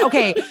 but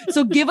okay.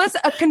 So give us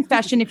a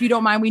confession if you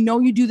don't mind. We know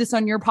you do this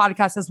on your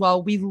podcast as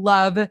well. We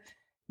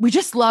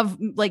just love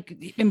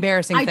like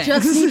embarrassing things. I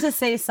just need to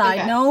say,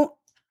 side note,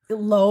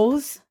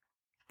 Lowe's,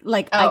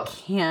 like I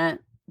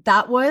can't.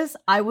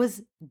 I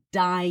was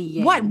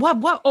dying. What?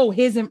 Oh,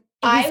 his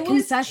I was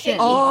confession. kicking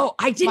Oh,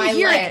 I didn't my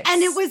hear it. legs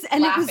And it was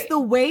laughing. the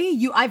way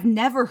I've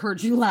never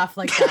heard you laugh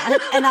like that.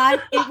 And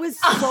it was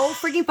so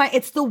freaking fun.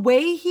 It's the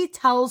way he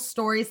tells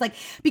stories, like,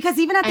 because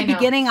even at the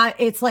beginning,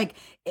 it's like,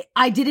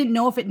 I didn't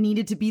know if it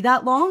needed to be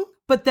that long.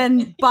 But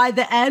then by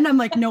the end, I'm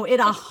like, no, it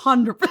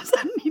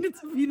 100% needed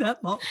to be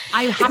that long.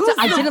 I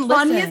didn't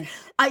listen.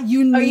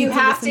 You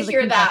have to listen the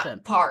hear that confession.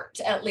 part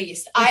at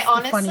least. It's I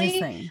the funniest honestly,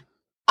 thing.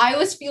 I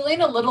was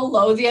feeling a little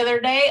low the other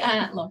day,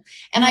 and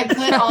I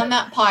put on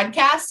that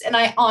podcast, and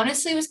I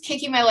honestly was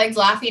kicking my legs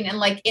laughing and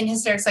like in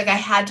hysterics, like I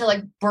had to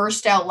like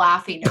burst out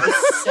laughing. It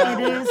was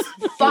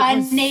so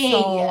funny.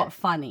 So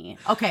funny.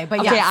 Okay, but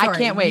Okay, yeah, I sorry.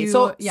 can't wait.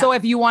 So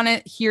if you want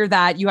to hear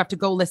that, you have to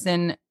go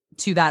listen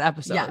to that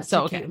episode. Yeah,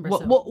 so to okay,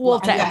 KAITLyn we'll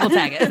Bristowе.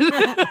 tag it.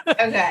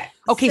 Okay.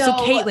 Okay, so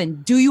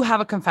KAITLyn, do you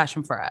have a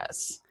confession for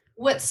us?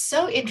 What's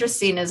so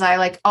interesting is I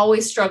like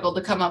always struggle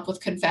to come up with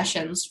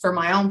confessions for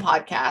my own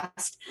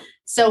podcast.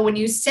 So when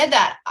you said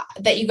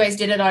that you guys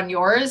did it on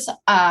yours,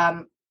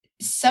 it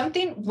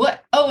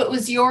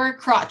was your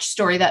crotch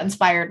story that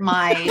inspired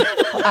my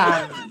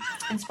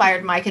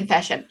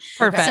confession.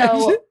 Perfect.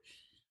 So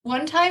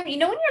one time, when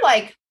you're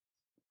like,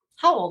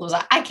 how old was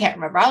I? I can't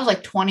remember. I was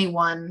like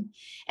 21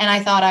 and I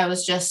thought I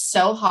was just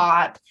so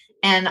hot.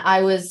 And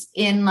I was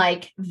in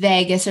like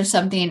Vegas or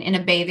something in a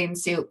bathing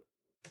suit.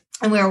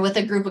 And we were with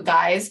a group of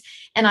guys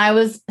and I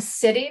was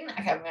sitting,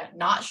 okay, I'm going to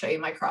not show you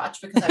my crotch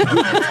because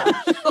I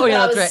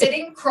was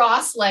sitting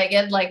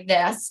cross-legged like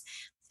this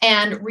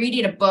and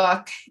reading a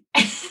book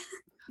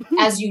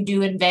as you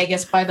do in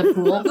Vegas by the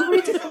pool.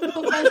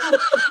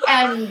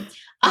 And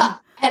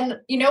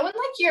when like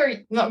you're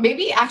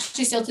maybe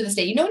actually still to this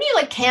day, when you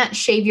like can't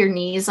shave your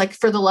knees, like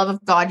for the love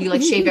of God, you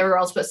like shave everywhere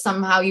else, but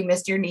somehow you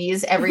missed your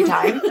knees every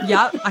time.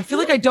 Yeah. I feel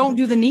like I don't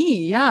do the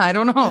knee. Yeah. I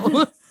don't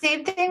know.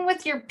 Same thing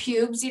with your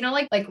pubes,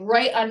 like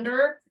right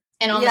under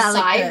and on the like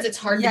sides, it's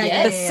hard to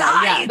get. The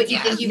sides. But you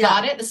think you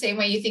got it the same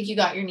way you think you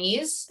got your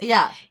knees.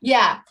 Yeah.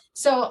 Yeah.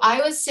 So I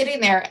was sitting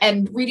there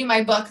and reading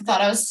my book, thought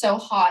I was so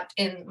hot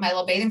in my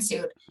little bathing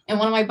suit. And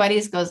one of my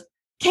buddies goes,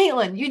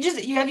 Caitlyn,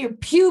 you have your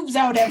pubes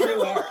out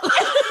everywhere.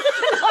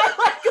 And I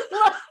like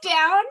looked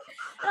down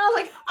and I was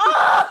like,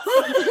 oh,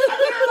 and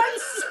they're like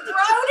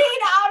sprouting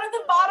out of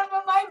the bottom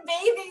of my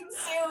bathing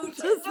suit.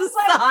 Just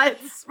like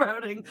sides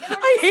sprouting.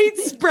 I hate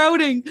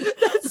sprouting.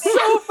 That's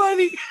so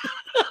funny.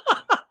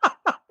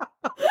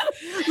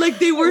 Like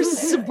they were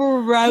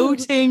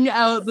sprouting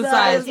out the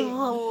sides.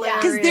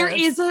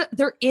 Because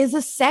there is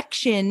a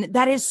section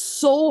that is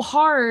so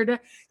hard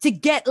to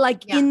get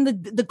like in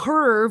the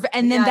curve,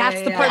 and then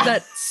that's the part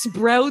that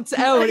sprouts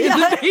out in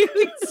the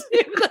bathing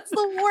suit. That's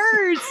the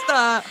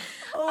worst.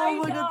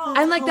 Oh my God.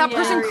 And like that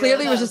person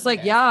clearly was just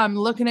like, yeah, I'm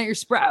looking at your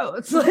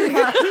sprouts.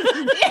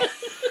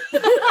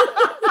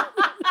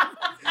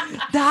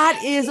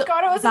 That is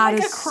God, it wasn't that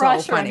like is a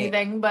crush so or funny.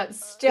 anything, but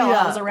still,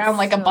 I was around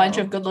like a bunch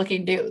of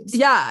good-looking dudes.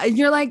 Yeah, and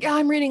you're like,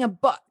 I'm reading a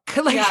book.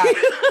 Like,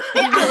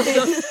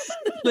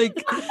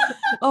 like,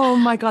 oh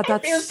my God,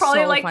 that's it was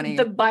probably so like funny.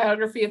 the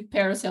biography of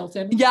Paris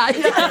Hilton. Yeah.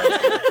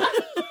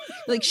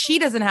 Like she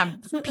doesn't have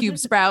pube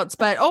sprouts,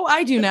 but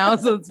I do now,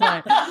 so it's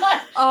fine.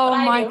 Oh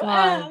my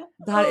God.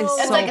 That is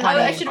so like, funny.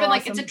 I should have been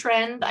like, it's a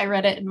trend. I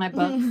read it in my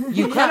book.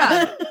 You could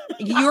have.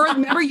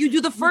 Remember, you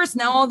do the first.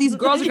 Now all these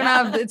girls are gonna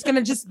have. It's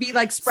gonna just be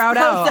like sprout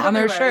out on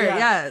their shirt. Yeah.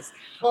 Yes.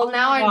 Well,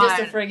 now I'm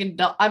just a friggin'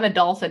 I'm a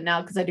dolphin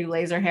now because I do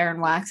laser hair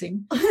and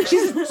waxing.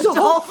 She's a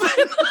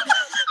dolphin.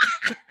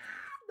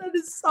 That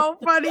is so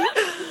funny.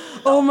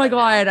 Oh my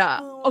God.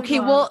 Okay,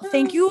 well,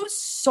 thank you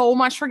so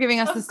much for giving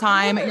us this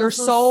time. You're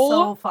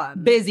so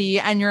fun. busy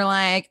and you're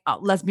like,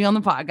 let's be on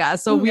the podcast.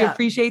 So we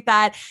appreciate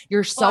that.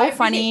 You're so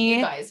funny.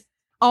 You guys.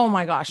 Oh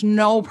my gosh,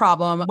 no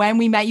problem. When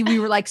we met you, we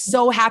were like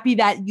so happy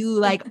that you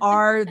like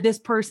are this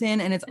person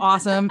and it's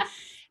awesome.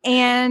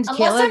 And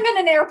unless I'm in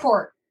an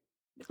airport.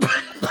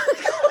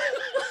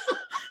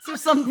 Is there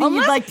something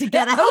you'd like to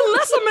get out?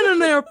 Unless I'm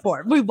in an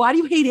airport. Wait, why do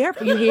you hate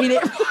airport? You hate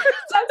it?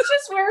 That's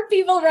just where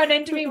people run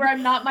into me where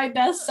I'm not my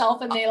best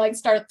self and they like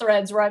start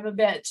threads where I'm a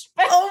bitch.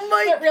 Oh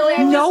my But really,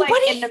 I'm Nobody-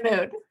 just like in the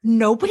mood.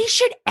 Nobody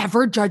should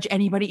ever judge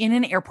anybody in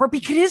an airport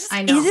because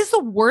I know. it is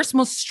the worst,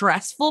 most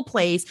stressful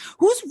place.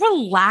 Who's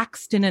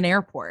relaxed in an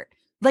airport?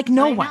 Like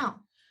no I one. know.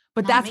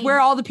 But Not that's me. where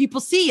all the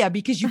people see you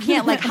because you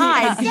can't like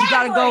hide because you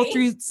got to go Exactly.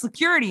 through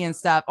security and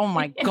stuff. Oh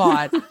my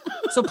God.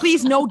 So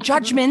please, no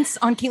judgments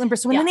on Kaitlyn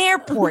Bristowe in an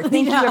airport.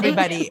 Thank you,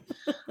 everybody.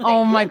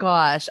 Oh my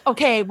gosh.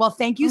 Okay. Well,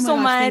 thank you so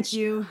much. Thank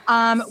you.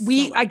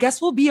 I guess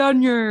we'll be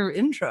on your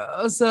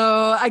intro.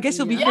 So I guess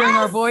you'll be hearing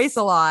our voice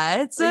a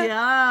lot.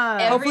 Yeah.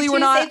 Every Hopefully Tuesday, we're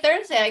not-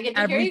 Thursday, I get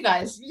to hear you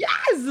guys.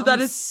 Yes, that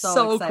is so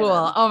so excited.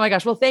 cool. Oh my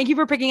gosh. Well, thank you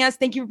for picking us.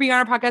 Thank you for being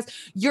on our podcast.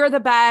 You're the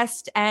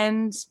best.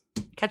 And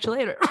catch you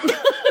later.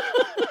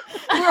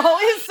 We're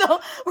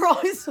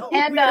always so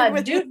And weird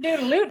with doot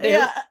doot loot.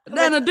 Yeah.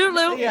 Then a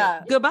doodloo.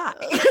 Yeah. Goodbye.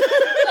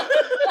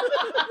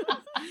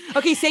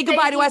 Okay, say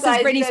goodbye to us as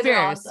Britney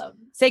Spears.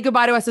 Say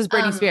goodbye to us as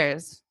Britney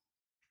Spears.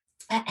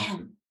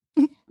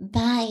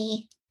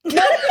 Bye.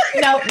 No.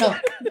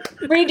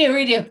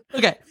 Redo.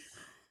 Okay.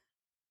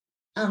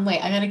 Wait,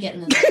 I gotta get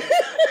in this.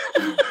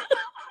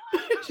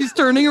 She's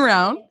turning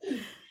around.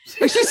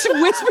 She's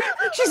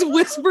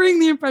whispering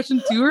the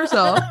impression to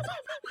herself.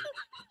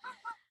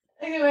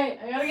 Okay, wait,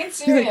 I gotta get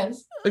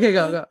serious. Okay,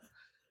 go.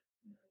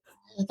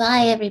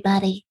 Bye,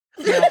 everybody.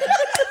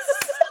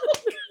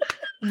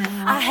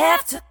 I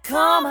have to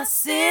call my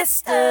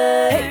sister.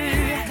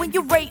 Hey, when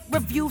you rate,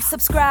 review,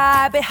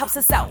 subscribe, it helps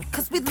us out.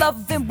 Cause we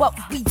loving what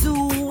we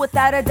do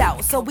without a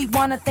doubt. So we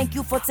wanna thank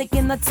you for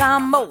taking the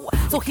time, mo.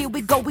 So here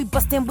we go, we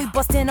bustin'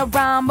 a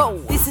rhyme, mo.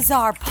 This is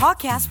our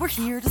podcast, we're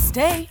here to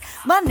stay.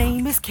 My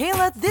name is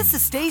Kayla, this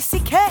is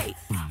Stacy K.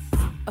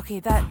 Okay,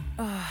 that,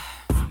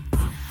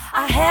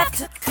 I have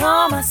to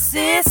call my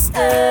sister.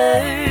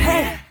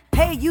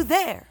 Hey, you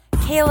there?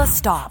 Kayla,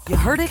 stop. You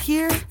heard it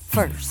here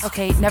first.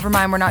 Okay, never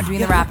mind. We're not doing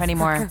the rap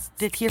anymore. Heard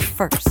it here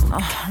first.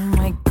 Oh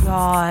my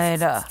God.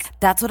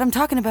 That's what I'm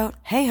talking about.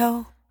 Hey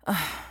ho.